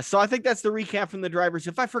 So I think that's the recap from the drivers.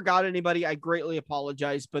 If I forgot anybody, I greatly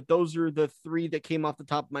apologize, but those are the three that came off the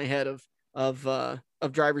top of my head of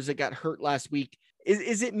drivers that got hurt last week.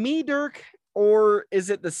 Is it me, Dirk, or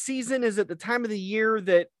is it the season? Is it the time of the year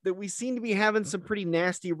that we seem to be having some pretty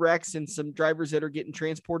nasty wrecks and some drivers that are getting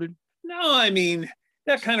transported? No, I mean,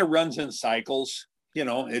 that kind of runs in cycles.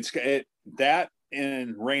 That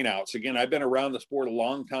and rainouts. Again, I've been around the sport a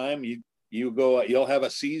long time. You'll have a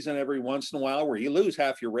season every once in a while where you lose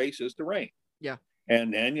half your races to rain. Yeah.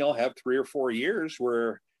 And then you'll have 3 or 4 years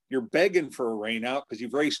where you're begging for a rain out because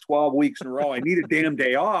you've raced 12 weeks in a row. I need a damn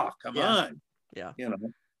day off. Come on. Yeah.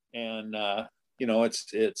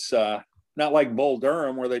 It's not like Bull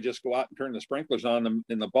Durham where they just go out and turn the sprinklers on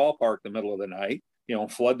in the ballpark in the middle of the night,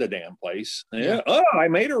 flood the damn place. Yeah. Oh, I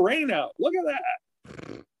made a rain out. Look at that.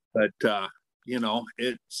 But,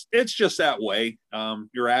 it's just that way.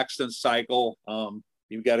 Your accident cycle,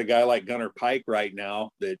 you've got a guy like Gunnar Pike right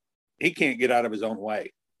now that he can't get out of his own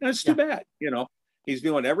way. That's too bad. He's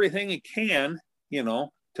doing everything he can,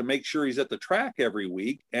 to make sure he's at the track every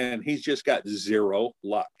week, and he's just got zero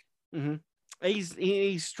luck. Mm-hmm.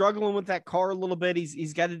 He's struggling with that car a little bit.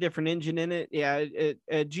 He's got a different engine in it. Yeah.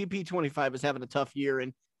 GP25 is having a tough year,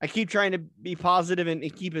 and I keep trying to be positive and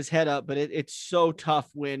keep his head up, but it's so tough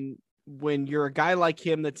when you're a guy like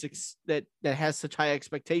him that has such high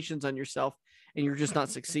expectations on yourself and you're just not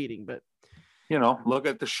succeeding. But look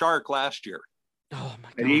at the Shark last year. Oh my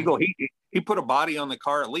God. An Eagle, he put a body on the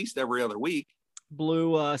car at least every other week.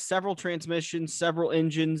 Blew several transmissions, several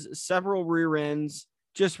engines, several rear ends.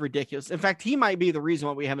 Just ridiculous. In fact, he might be the reason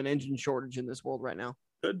why we have an engine shortage in this world right now.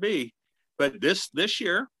 Could be. But this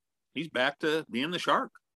year, he's back to being the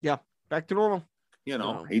Shark. Yeah, back to normal.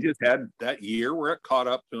 He just had that year where it caught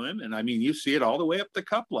up to him. And I mean, you see it all the way up the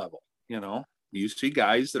Cup level. You see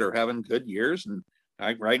guys that are having good years. And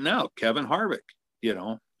like right now, Kevin Harvick,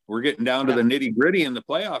 we're getting down to the nitty gritty in the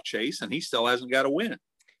playoff chase, and he still hasn't got a win.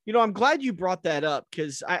 I'm glad you brought that up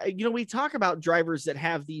because we talk about drivers that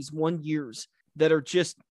have these 1 years that are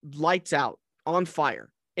just lights out on fire.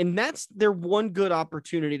 And that's their one good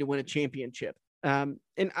opportunity to win a championship. And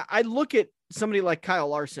I look at somebody like Kyle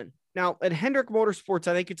Larson. Now at Hendrick Motorsports,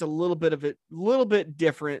 I think it's a little bit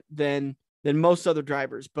different than most other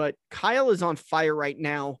drivers, but Kyle is on fire right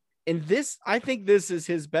now. And I think this is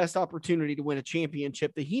his best opportunity to win a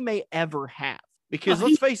championship that he may ever have. Because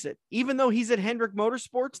let's face it, even though he's at Hendrick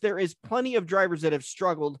Motorsports, there is plenty of drivers that have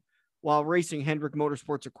struggled while racing Hendrick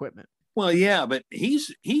Motorsports equipment. Well, yeah, but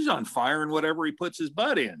he's on fire in whatever he puts his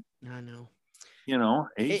butt in. I know. He's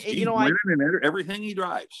winning in everything he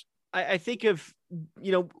drives. I think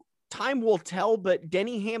time will tell, but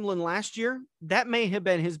Denny Hamlin last year, that may have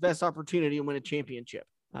been his best opportunity to win a championship.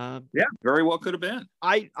 Yeah, very well could have been.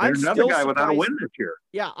 I'm another guy without a win this year.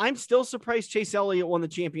 Yeah, I'm still surprised Chase Elliott won the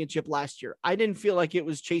championship last year. I didn't feel like it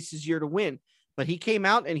was Chase's year to win, but he came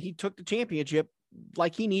out and he took the championship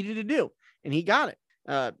like he needed to do, and he got it.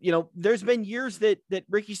 There's been years that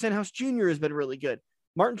Ricky Stenhouse Jr. has been really good.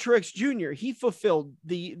 Martin Truex Jr., he fulfilled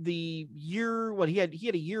the year, he had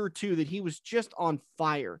a year or two that he was just on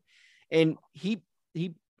fire, and he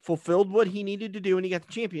fulfilled what he needed to do, and he got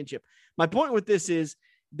the championship. My point with this is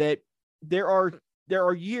that there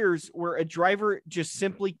are years where a driver just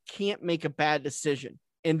simply can't make a bad decision.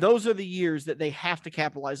 And those are the years that they have to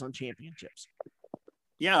capitalize on championships.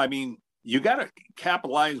 Yeah. I mean, you got to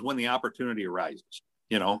capitalize when the opportunity arises,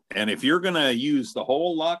 and if you're going to use the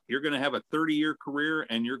whole luck, you're going to have a 30-year career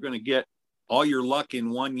and you're going to get all your luck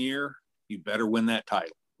in 1 year. You better win that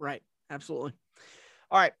title. Right. Absolutely.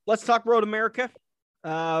 All right. Let's talk Road America.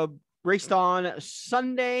 Raced on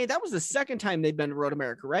Sunday. That was the second time they've been to Road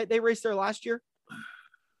America, right? They raced there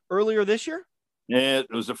earlier this year. Yeah, it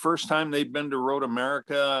was the first time they'd been to Road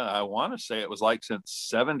America. I want to say it was like since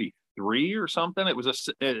 73 or something. It was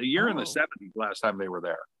a year in the 70s last time they were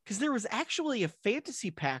there. Because there was actually a fantasy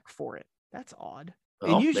pack for it. That's odd.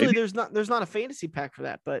 Well, and usually maybe. there's not a fantasy pack for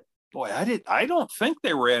that, but boy, I don't think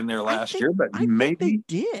they were in there last year, but maybe they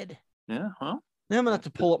did. Yeah, well. Now I'm gonna have to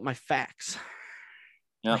pull up my facts.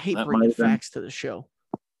 Yeah, I hate bringing facts to the show.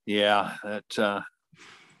 Yeah, that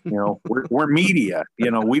we're media.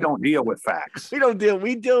 We don't deal with facts.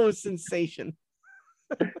 We deal with sensation.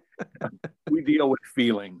 We deal with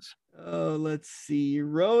feelings. Oh, let's see.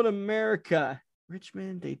 Road America,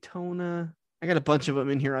 Richmond, Daytona. I got a bunch of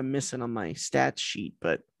them in here I'm missing on my stats sheet,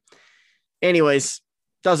 but anyways,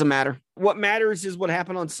 doesn't matter. What matters is what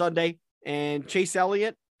happened on Sunday. And Chase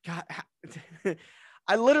Elliott, God,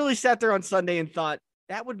 I literally sat there on Sunday and thought,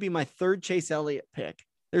 that would be my third Chase Elliott pick.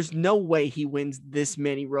 There's no way he wins this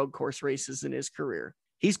many road course races in his career.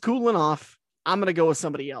 He's cooling off. I'm going to go with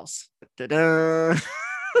somebody else. Ta-da.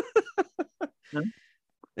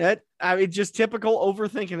 Just typical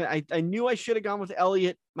overthinking. I knew I should have gone with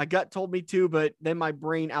Elliott. My gut told me to, but then my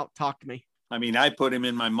brain out-talked me. I mean, I put him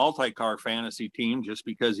in my multi-car fantasy team just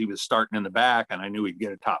because he was starting in the back and I knew he'd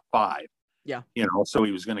get a top 5. Yeah. So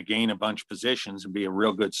he was going to gain a bunch of positions and be a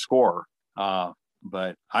real good scorer.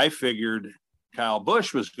 But I figured Kyle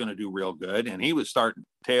Busch was going to do real good, and he was starting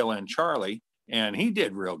tail end Charlie, and he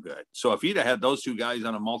did real good. So if you'd have had those two guys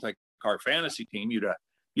on a multi-car fantasy team, you'd have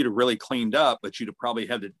really cleaned up, but you'd have probably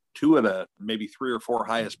had the two of the maybe 3 or 4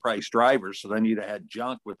 highest priced drivers. So then you'd have had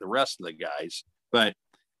junk with the rest of the guys. But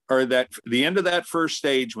the end of that first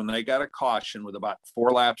stage, when they got a caution with about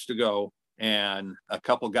 4 laps to go, and a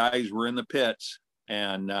couple guys were in the pits,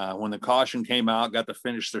 and when the caution came out, got to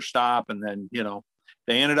finish their stop, and then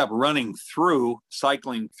they ended up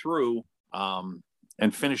cycling through,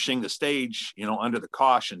 and finishing the stage, under the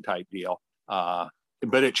caution type deal.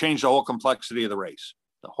 But it changed the whole complexity of the race.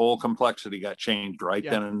 The whole complexity got changed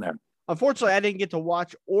then and there. Unfortunately, I didn't get to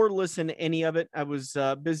watch or listen to any of it. I was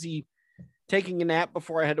busy taking a nap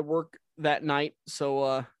before I had to work that night.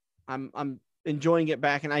 So I'm enjoying it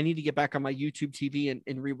back, and I need to get back on my YouTube TV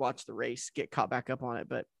and rewatch the race, get caught back up on it.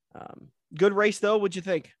 But Good race though. What'd you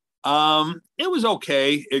think? It was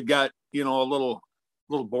okay. It got, a little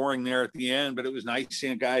boring there at the end, but it was nice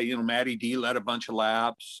seeing a guy, Matty D led a bunch of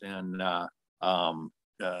laps, and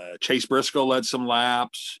Chase Briscoe led some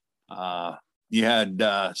laps. You had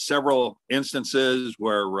several instances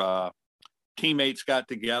where teammates got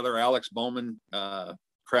together. Alex Bowman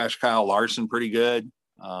crashed Kyle Larson pretty good.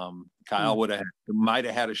 Kyle might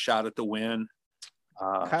have had a shot at the win.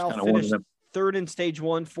 Kyle finished third in stage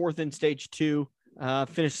 1, fourth in stage 2,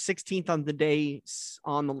 finished 16th on the day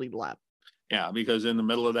on the lead lap. Yeah, because in the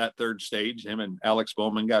middle of that third stage, him and Alex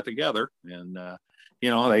Bowman got together, and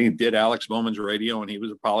they did Alex Bowman's radio, and he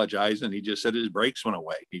was apologizing. He just said his brakes went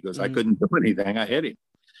away. He goes, I couldn't do anything. I hit him.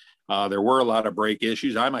 There were a lot of brake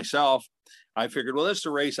issues. I figured, well, this is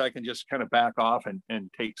a race I can just kind of back off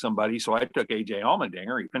and take somebody. So I took AJ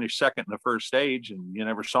Allmendinger. He finished second in the first stage, and you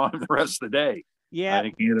never saw him the rest of the day. Yeah, I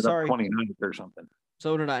think he ended up 29th or something.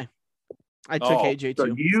 So did I. I took AJ too. So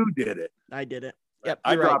you did it. I did it. Yep.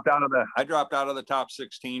 I dropped out of the top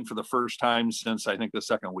 16 for the first time since I think the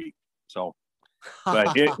second week. So,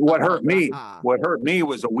 but what hurt me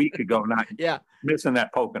was a week ago, not missing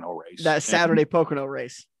that Pocono race. That Saturday Pocono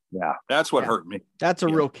race. Yeah, that's what hurt me. That's a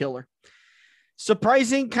real killer.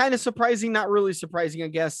 Surprising, kind of surprising, not really surprising, I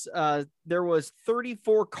guess. There was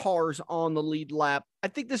 34 cars on the lead lap. I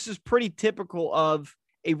think this is pretty typical of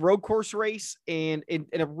a road course race, and in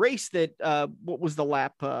a race that what was the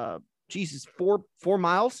lap? 4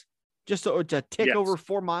 miles, just to tick over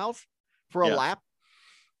 4 miles for a lap.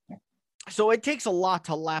 So it takes a lot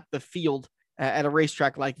to lap the field at a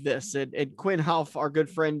racetrack like this. And Quinn Huff, our good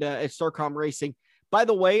friend at Starcom Racing. By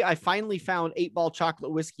the way, I finally found 8-Ball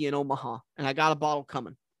chocolate whiskey in Omaha, and I got a bottle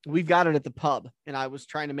coming. We've got it at the pub, and I was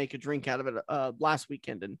trying to make a drink out of it last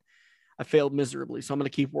weekend, and I failed miserably. So I'm going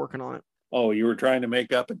to keep working on it. Oh, you were trying to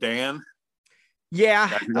make up a Dan? Yeah.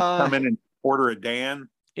 Come in and order a Dan?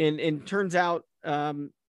 And turns out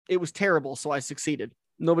it was terrible, so I succeeded.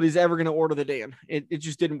 Nobody's ever going to order the Dan. It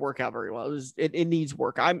just didn't work out very well. It needs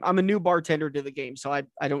work. I'm a new bartender to the game, so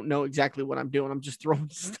I don't know exactly what I'm doing. I'm just throwing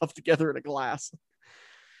stuff together in a glass.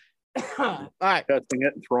 All right. Testing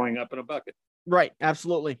it and throwing up in a bucket. Right.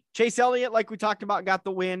 Absolutely. Chase Elliott, like we talked about, got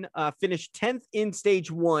the win, finished 10th in stage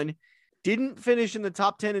 1, didn't finish in the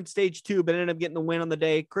top 10 in stage 2, but ended up getting the win on the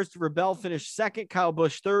day. Christopher Bell finished 2nd, Kyle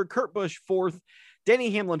Busch 3rd, Kurt Busch 4th, Denny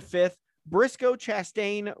Hamlin 5th, Briscoe,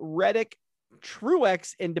 Chastain, Reddick,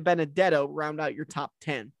 Truex, and DiBenedetto round out your top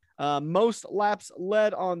 10. Most laps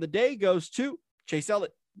led on the day goes to Chase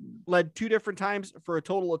Elliott, led 2 different times for a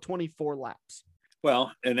total of 24 laps.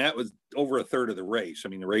 Well, and that was over a third of the race. I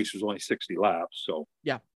mean, the race was only 60 laps, so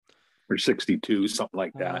yeah, or 62, something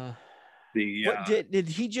like that. Did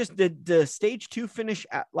the stage 2 finish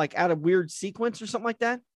out of weird sequence or something like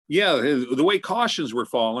that? Yeah, the way cautions were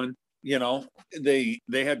falling, they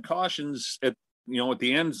had cautions at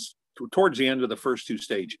the ends, towards the end of the first 2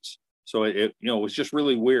 stages. So it was just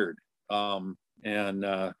really weird. Some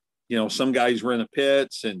guys were in the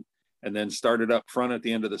pits and then started up front at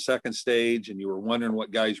the end of the second stage, and you were wondering what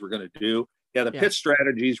guys were going to do. Yeah, the pit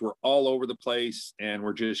strategies were all over the place and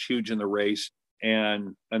were just huge in the race.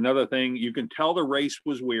 And another thing, you can tell the race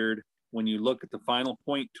was weird when you look at the final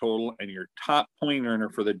point total, and your top point earner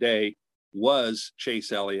for the day was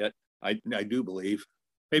Chase Elliott. I do believe.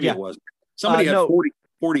 Maybe it wasn't. Somebody had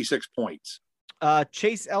 46 points.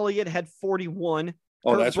 Chase Elliott had 41.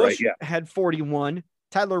 Oh, that's Busch right. Yeah. Had 41.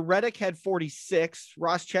 Tyler Reddick had 46.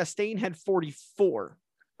 Ross Chastain had 44.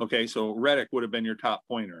 Okay, so Reddick would have been your top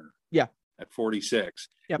point earner. Yeah. At 46.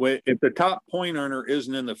 Yep. If the top point earner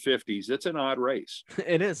isn't in the 50s, it's an odd race.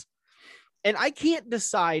 It is. And I can't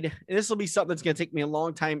decide, and this will be something that's going to take me a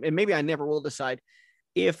long time, and maybe I never will decide,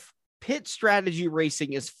 if pit strategy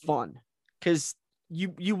racing is fun. Because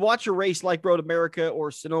you watch a race like Road America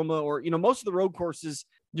or Sonoma or, most of the road courses,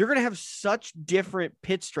 you're going to have such different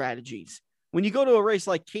pit strategies. When you go to a race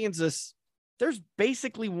like Kansas, there's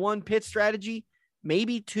basically one pit strategy,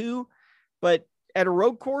 maybe 2, but at a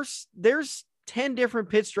road course, there's 10 different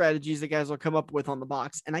pit strategies that guys will come up with on the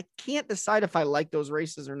box. And I can't decide if I like those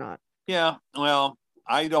races or not. Yeah. Well,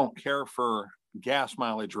 I don't care for gas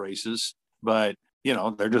mileage races, but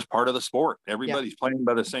they're just part of the sport. Everybody's playing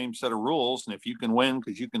by the same set of rules. And if you can win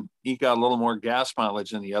because you can eke out a little more gas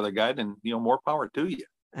mileage than the other guy, then, more power to you.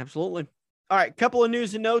 Absolutely. All right. Couple of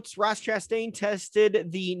news and notes. Ross Chastain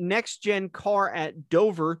tested the next gen car at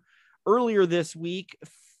Dover earlier this week.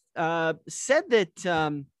 Said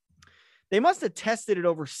that they must have tested it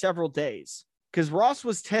over several days, because Ross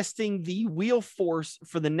was testing the wheel force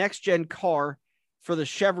for the next gen car for the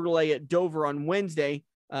Chevrolet at Dover on Wednesday.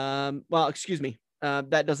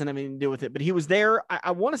 That doesn't have anything to do with it, but he was there.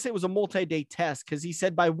 I want to say it was a multi-day test because he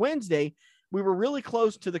said by Wednesday, we were really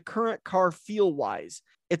close to the current car feel-wise.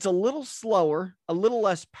 It's a little slower, a little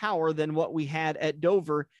less power than what we had at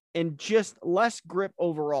Dover, and just less grip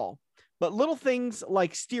overall. But little things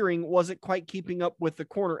like steering wasn't quite keeping up with the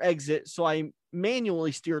corner exit, so I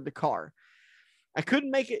manually steered the car. I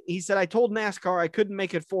couldn't make it. He said, I told NASCAR I couldn't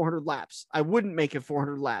make it 400 laps. I wouldn't make it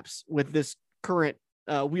 400 laps with this current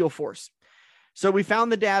wheel force. So we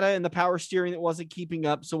found the data and the power steering that wasn't keeping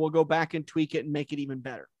up. So we'll go back and tweak it and make it even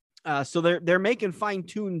better. So they're making fine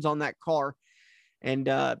tunes on that car. And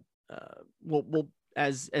we'll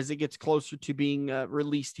as it gets closer to being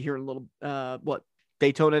released here in a little,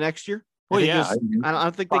 Daytona next year? Well, yeah. I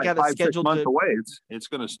don't think they got it scheduled. 6 months away. It's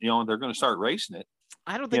going to, they're going to start racing it.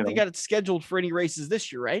 I don't think they got it scheduled for any races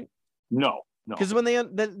this year, right? No. Because when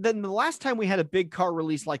then the last time we had a big car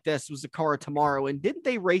release like this was the Car of Tomorrow, and didn't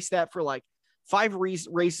they race that for like 5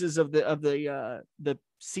 races of the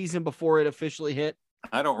season before it officially hit?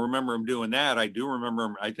 I don't remember them doing that. I do remember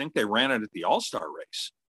them. I think they ran it at the All-Star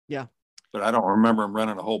race. Yeah, but I don't remember them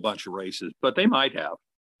running a whole bunch of races. But they might have.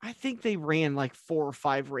 I think they ran like 4 or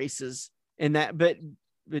 5 races in that, but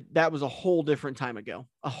that was a whole different time ago,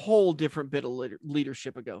 a whole different bit of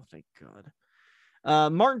leadership ago. Thank God.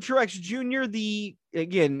 Martin Truex Jr.,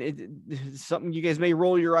 something you guys may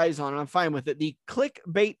roll your eyes on, and I'm fine with it. The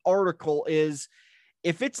clickbait article is,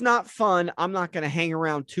 if it's not fun, I'm not going to hang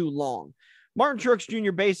around too long. Martin Truex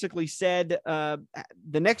Jr. basically said the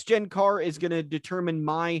next gen car is going to determine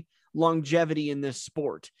my longevity in this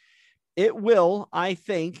sport. It will, I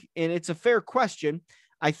think, and it's a fair question.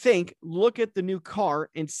 I think, look at the new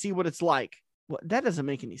car and see what it's like. Well, that doesn't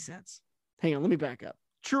make any sense. Hang on, let me back up.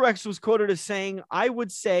 Truex was quoted as saying, I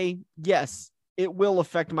would say, yes, it will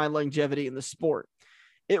affect my longevity in the sport.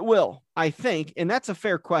 It will, I think, and that's a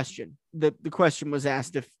fair question. The question was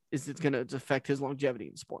asked is it going to affect his longevity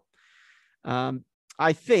in the sport?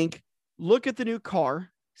 I think, look at the new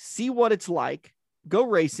car, see what it's like, go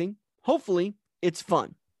racing. Hopefully, it's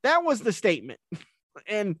fun. That was the statement.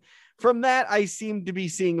 And from that, I seem to be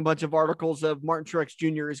seeing a bunch of articles of Martin Truex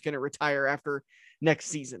Jr. is going to retire after next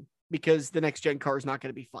season because the next gen car is not going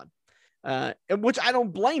to be fun. Which I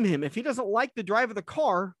don't blame him. If he doesn't like the drive of the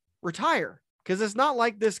car, retire. Because it's not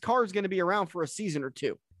like this car is going to be around for a season or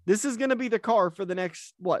 2. This is going to be the car for the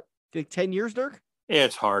next, 10 years, Dirk?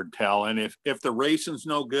 It's hard to tell. And if the racing's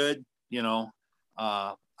no good,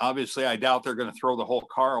 obviously I doubt they're going to throw the whole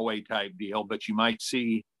car away type deal, but you might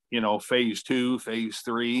see, phase 2, phase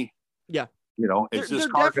 3. Yeah. Is they're this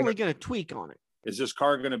car definitely going to tweak on it. Is this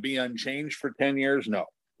car going to be unchanged for 10 years? No.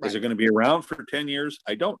 Right. Is it going to be around for 10 years?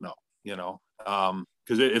 I don't know,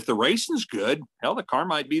 because if the racing's good, hell, the car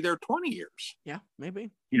might be there 20 years. Yeah,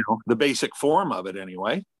 maybe. The basic form of it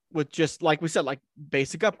anyway. With just, like we said, like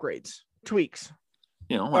basic upgrades, tweaks.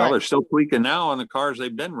 They're still tweaking now on the cars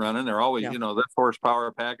they've been running. They're always, this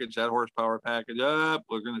horsepower package, that horsepower package.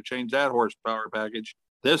 We're going to change that horsepower package.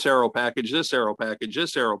 This aero package, this aero package,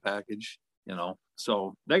 this aero package,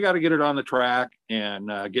 So they got to get it on the track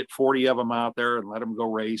and get 40 of them out there and let them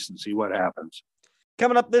go race and see what happens.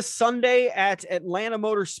 Coming up this Sunday at Atlanta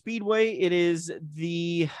Motor Speedway, it is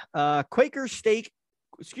the Quaker State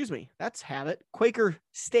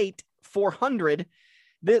 400.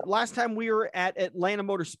 The last time we were at Atlanta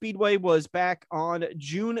Motor Speedway was back on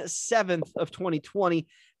June 7th of 2020,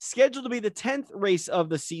 scheduled to be the 10th race of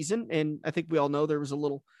the season. And I think we all know there was a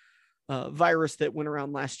little virus that went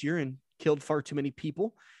around last year and killed far too many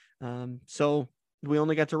people. So we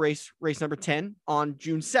only got to race number 10 on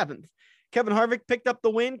June 7th. Kevin Harvick picked up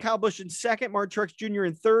the win. Kyle Busch in second, Martin Truex Jr.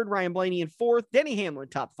 in third, Ryan Blaney in fourth, Denny Hamlin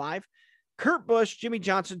top 5. Kurt Busch, Jimmy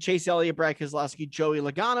Johnson, Chase Elliott, Brad Keselowski, Joey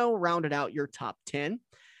Logano rounded out your top 10.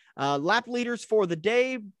 Lap leaders for the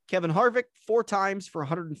day, Kevin Harvick 4 times for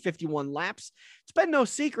 151 laps. It's been no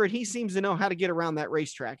secret he seems to know how to get around that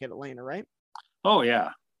racetrack at Atlanta, right? Oh,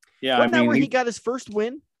 yeah. Yeah. Wasn't that where he got his first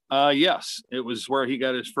win? Yes, it was where he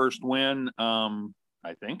got his first win,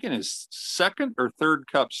 I think in his second or third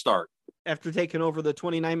Cup start. After taking over the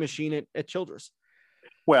 29 machine at Childress.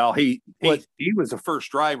 Well, he was the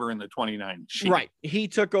first driver in the 29 machine. Right. He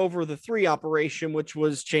took over the 3 operation, which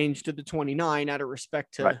was changed to the 29 out of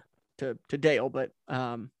respect to Dale. But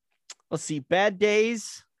let's see. Bad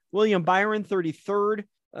days. William Byron, 33rd.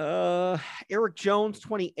 Eric Jones,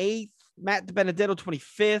 28th. Matt DiBenedetto,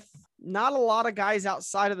 25th. Not a lot of guys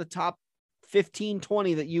outside of the top 15,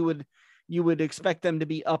 20 that you would expect them to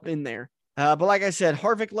be up in there. But like I said,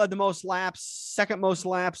 Harvick led the most laps. Second most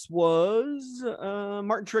laps was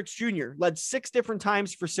Martin Truex Jr. led 6 different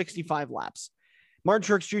times for 65 laps.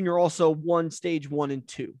 Martin Truex Jr. also won stage 1 and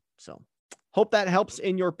 2. So hope that helps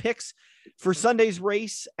in your picks for Sunday's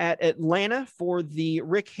race at Atlanta for the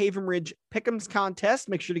Rick Havenridge Pick'ems contest.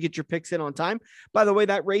 Make sure to get your picks in on time. By the way,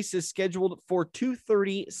 that race is scheduled for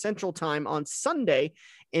 2:30 Central Time on Sunday,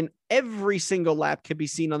 and every single lap can be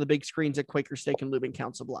seen on the big screens at Quaker Steak and Lube in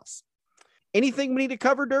Council Bluffs. Anything we need to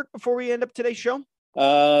cover, Dirk, before we end up today's show?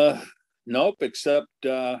 Nope, except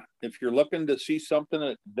if you're looking to see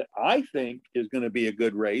something that I think is going to be a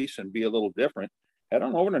good race and be a little different, head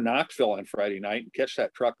on over to Knoxville on Friday night and catch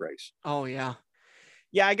that truck race. Oh, yeah.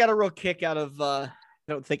 Yeah, I got a real kick out of, I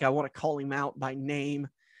don't think I want to call him out by name,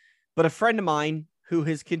 but a friend of mine who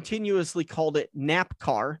has continuously called it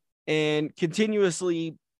NAPCAR and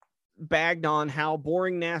continuously bagged on how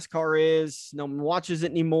boring NASCAR is. No one watches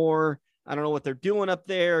it anymore. I don't know what they're doing up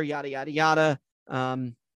there, yada, yada, yada.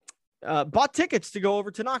 Bought tickets to go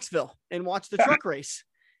over to Knoxville and watch the truck race.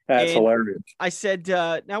 That's hilarious. I said,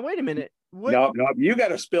 now, wait a minute. No, you got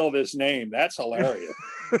to spill this name. That's hilarious.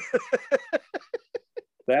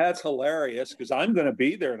 That's hilarious because I'm going to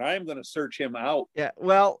be there and I am going to search him out. Yeah.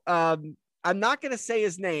 Well, I'm not going to say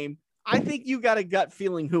his name. I think you got a gut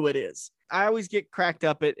feeling who it is. I always get cracked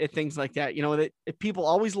up at things like that. You know, that people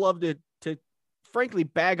always love to frankly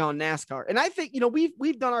bag on NASCAR. And I think, you know,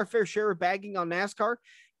 we've done our fair share of bagging on NASCAR,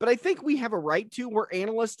 but I think we have a right to. We're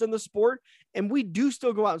analysts in the sport and we do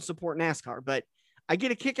still go out and support NASCAR. But I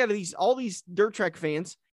get a kick out of all these dirt track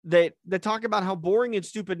fans that talk about how boring and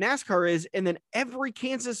stupid NASCAR is. And then every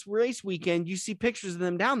Kansas race weekend, you see pictures of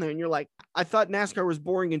them down there and you're like, I thought NASCAR was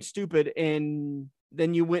boring and stupid. And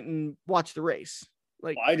then you went and watched the race.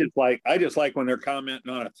 Like, I just like when they're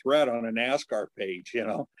commenting on a thread on a NASCAR page, you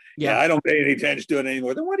know? Yeah. I don't pay any attention to it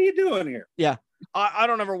anymore. Then what are you doing here? Yeah. I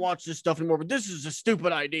don't ever watch this stuff anymore, but this is a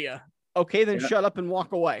stupid idea. Okay, then shut up and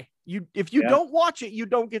walk away. If you don't watch it, you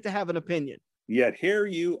don't get to have an opinion. Yet here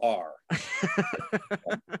you are.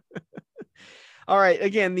 All right.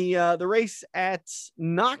 Again, the race at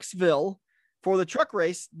Knoxville for the truck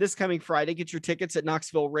race this coming Friday. Get your tickets at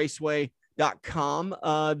knoxvilleraceway.com.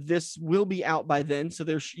 This will be out by then, so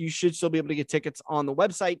you should still be able to get tickets on the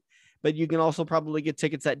website, but you can also probably get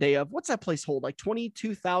tickets that day of. What's that place hold? Like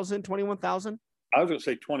 22,000, 21,000? I was going to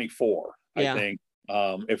say 24. Yeah. I think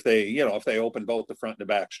if they open both the front and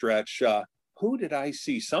the back stretch. Who did I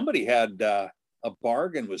see? Somebody had a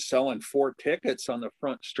bargain, was selling 4 tickets on the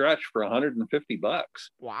front stretch for $150.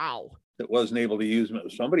 Wow. That wasn't able to use them. It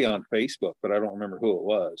was somebody on Facebook, but I don't remember who it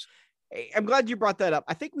was. Hey, I'm glad you brought that up.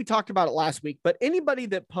 I think we talked about it last week, but anybody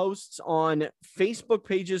that posts on Facebook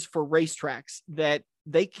pages for racetracks that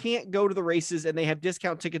they can't go to the races and they have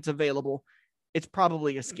discount tickets available, it's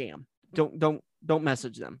probably a scam. Don't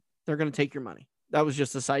message them. They're going to take your money. That was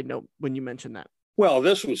just a side note when you mentioned that. Well,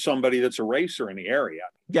 this was somebody that's a racer in the area.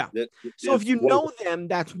 Yeah. So if you know them,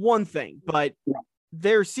 that's one thing, but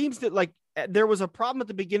there seems to there was a problem at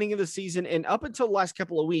the beginning of the season and up until the last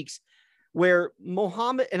couple of weeks where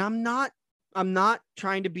Mohammed, and I'm not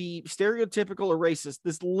trying to be stereotypical or racist.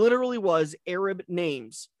 This literally was Arab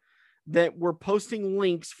names that were posting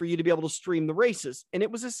links for you to be able to stream the races. And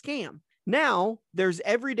it was a scam. Now there's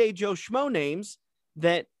everyday Joe Schmo names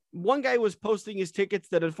that one guy was posting his tickets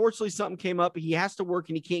that unfortunately something came up. He has to work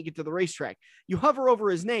and he can't get to the racetrack. You hover over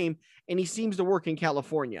his name and he seems to work in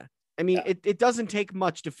California. I mean, it doesn't take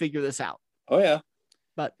much to figure this out. Oh yeah.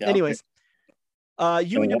 But anyways,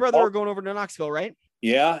 you and your brother are going over to Knoxville, right?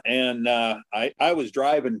 Yeah. And I was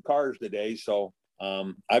driving cars today. So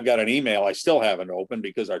I've got an email I still haven't opened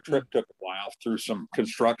because our trip took a while through some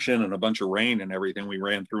construction and a bunch of rain and everything we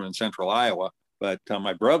ran through in central Iowa. But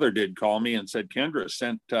my brother did call me and said Kendra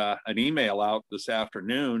sent an email out this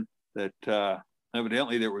afternoon that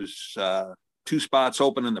evidently there was 2 spots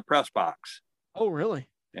open in the press box. Oh, really?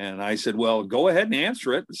 And I said, well, go ahead and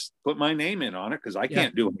answer it. Put my name in on it because I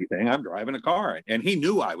can't do anything. I'm driving a car. And he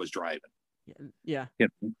knew I was driving. Yeah.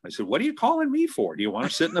 I said, what are you calling me for? Do you want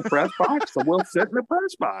to sit in the press box? So we'll sit in the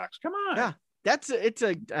press box. Come on. Yeah.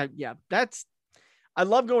 I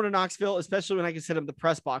love going to Knoxville, especially when I can sit in the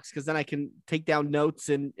press box because then I can take down notes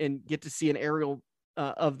and get to see an aerial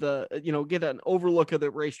of get an overlook of the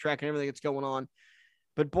racetrack and everything that's going on.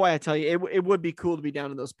 But boy, I tell you, it would be cool to be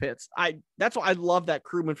down in those pits. That's why I love that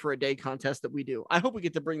crewman for a day contest that we do. I hope we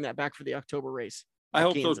get to bring that back for the October race. I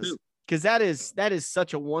hope so too. Because that is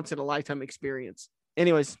such a once in a lifetime experience.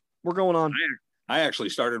 Anyways, we're going on. I actually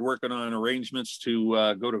started working on arrangements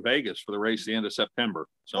to go to Vegas for the race at the end of September.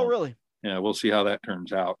 So, oh, really? Yeah, we'll see how that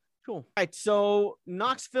turns out. Cool. All right. So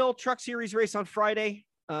Knoxville Truck Series race on Friday.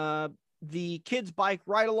 The kids bike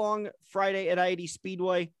ride along Friday at I-80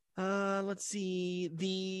 Speedway. Let's see.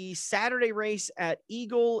 The Saturday race at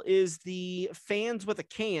Eagle is the fans with a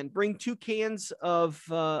can. Bring 2 cans of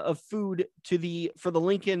food for the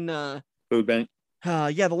Lincoln food bank.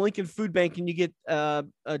 The Lincoln Food Bank, and you get a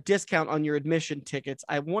discount on your admission tickets.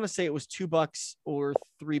 I want to say it was $2 or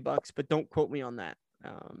 $3, but don't quote me on that.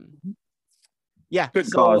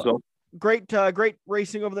 Good cause though. Great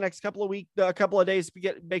racing over the next couple of days.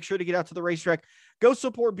 Make sure to get out to the racetrack. Go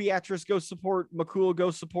support Beatrice. Go support McCool.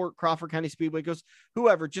 Go support Crawford County Speedway. Go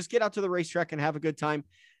whoever. Just get out to the racetrack and have a good time.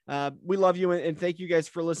 We love you and thank you guys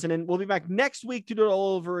for listening. We'll be back next week to do it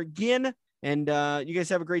all over again. And you guys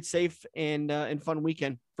have a great, safe, and fun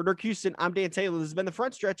weekend. For Dirk Houston, I'm Dan Taylor. This has been The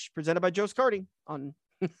Front Stretch, presented by Joe's Karting on.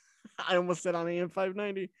 I almost said on AM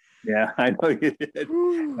 590. Yeah, I know you did.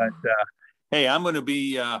 But hey, I'm going to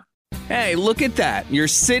be. Hey, look at that. You're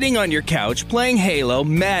sitting on your couch playing Halo,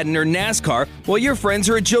 Madden, or NASCAR while your friends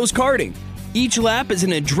are at Joe's Karting. Each lap is an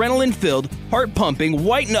adrenaline-filled, heart-pumping,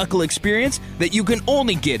 white-knuckle experience that you can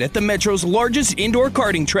only get at the Metro's largest indoor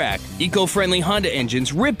karting track. Eco-friendly Honda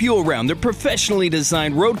engines rip you around the professionally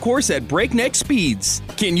designed road course at breakneck speeds.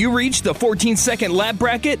 Can you reach the 14-second lap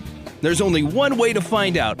bracket? There's only one way to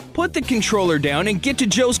find out. Put the controller down and get to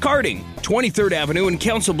Joe's Karting, 23rd Avenue in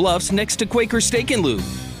Council Bluffs next to Quaker Steak & Lube.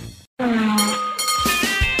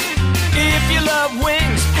 If you love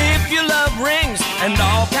wings, if you love rings, and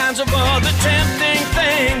all kinds of other tempting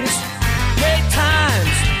things, great times,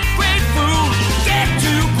 great food, get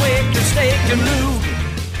to Quaker Steak & Lube.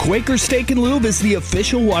 Quaker Steak & Lube is the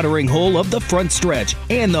official watering hole of the Front Stretch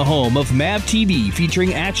and the home of MAV TV,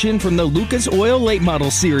 featuring action from the Lucas Oil Late Model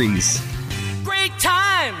Series. Great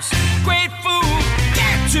times, great food,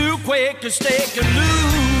 get to Quaker Steak &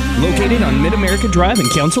 Lube. Located on Mid-America Drive in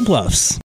Council Bluffs.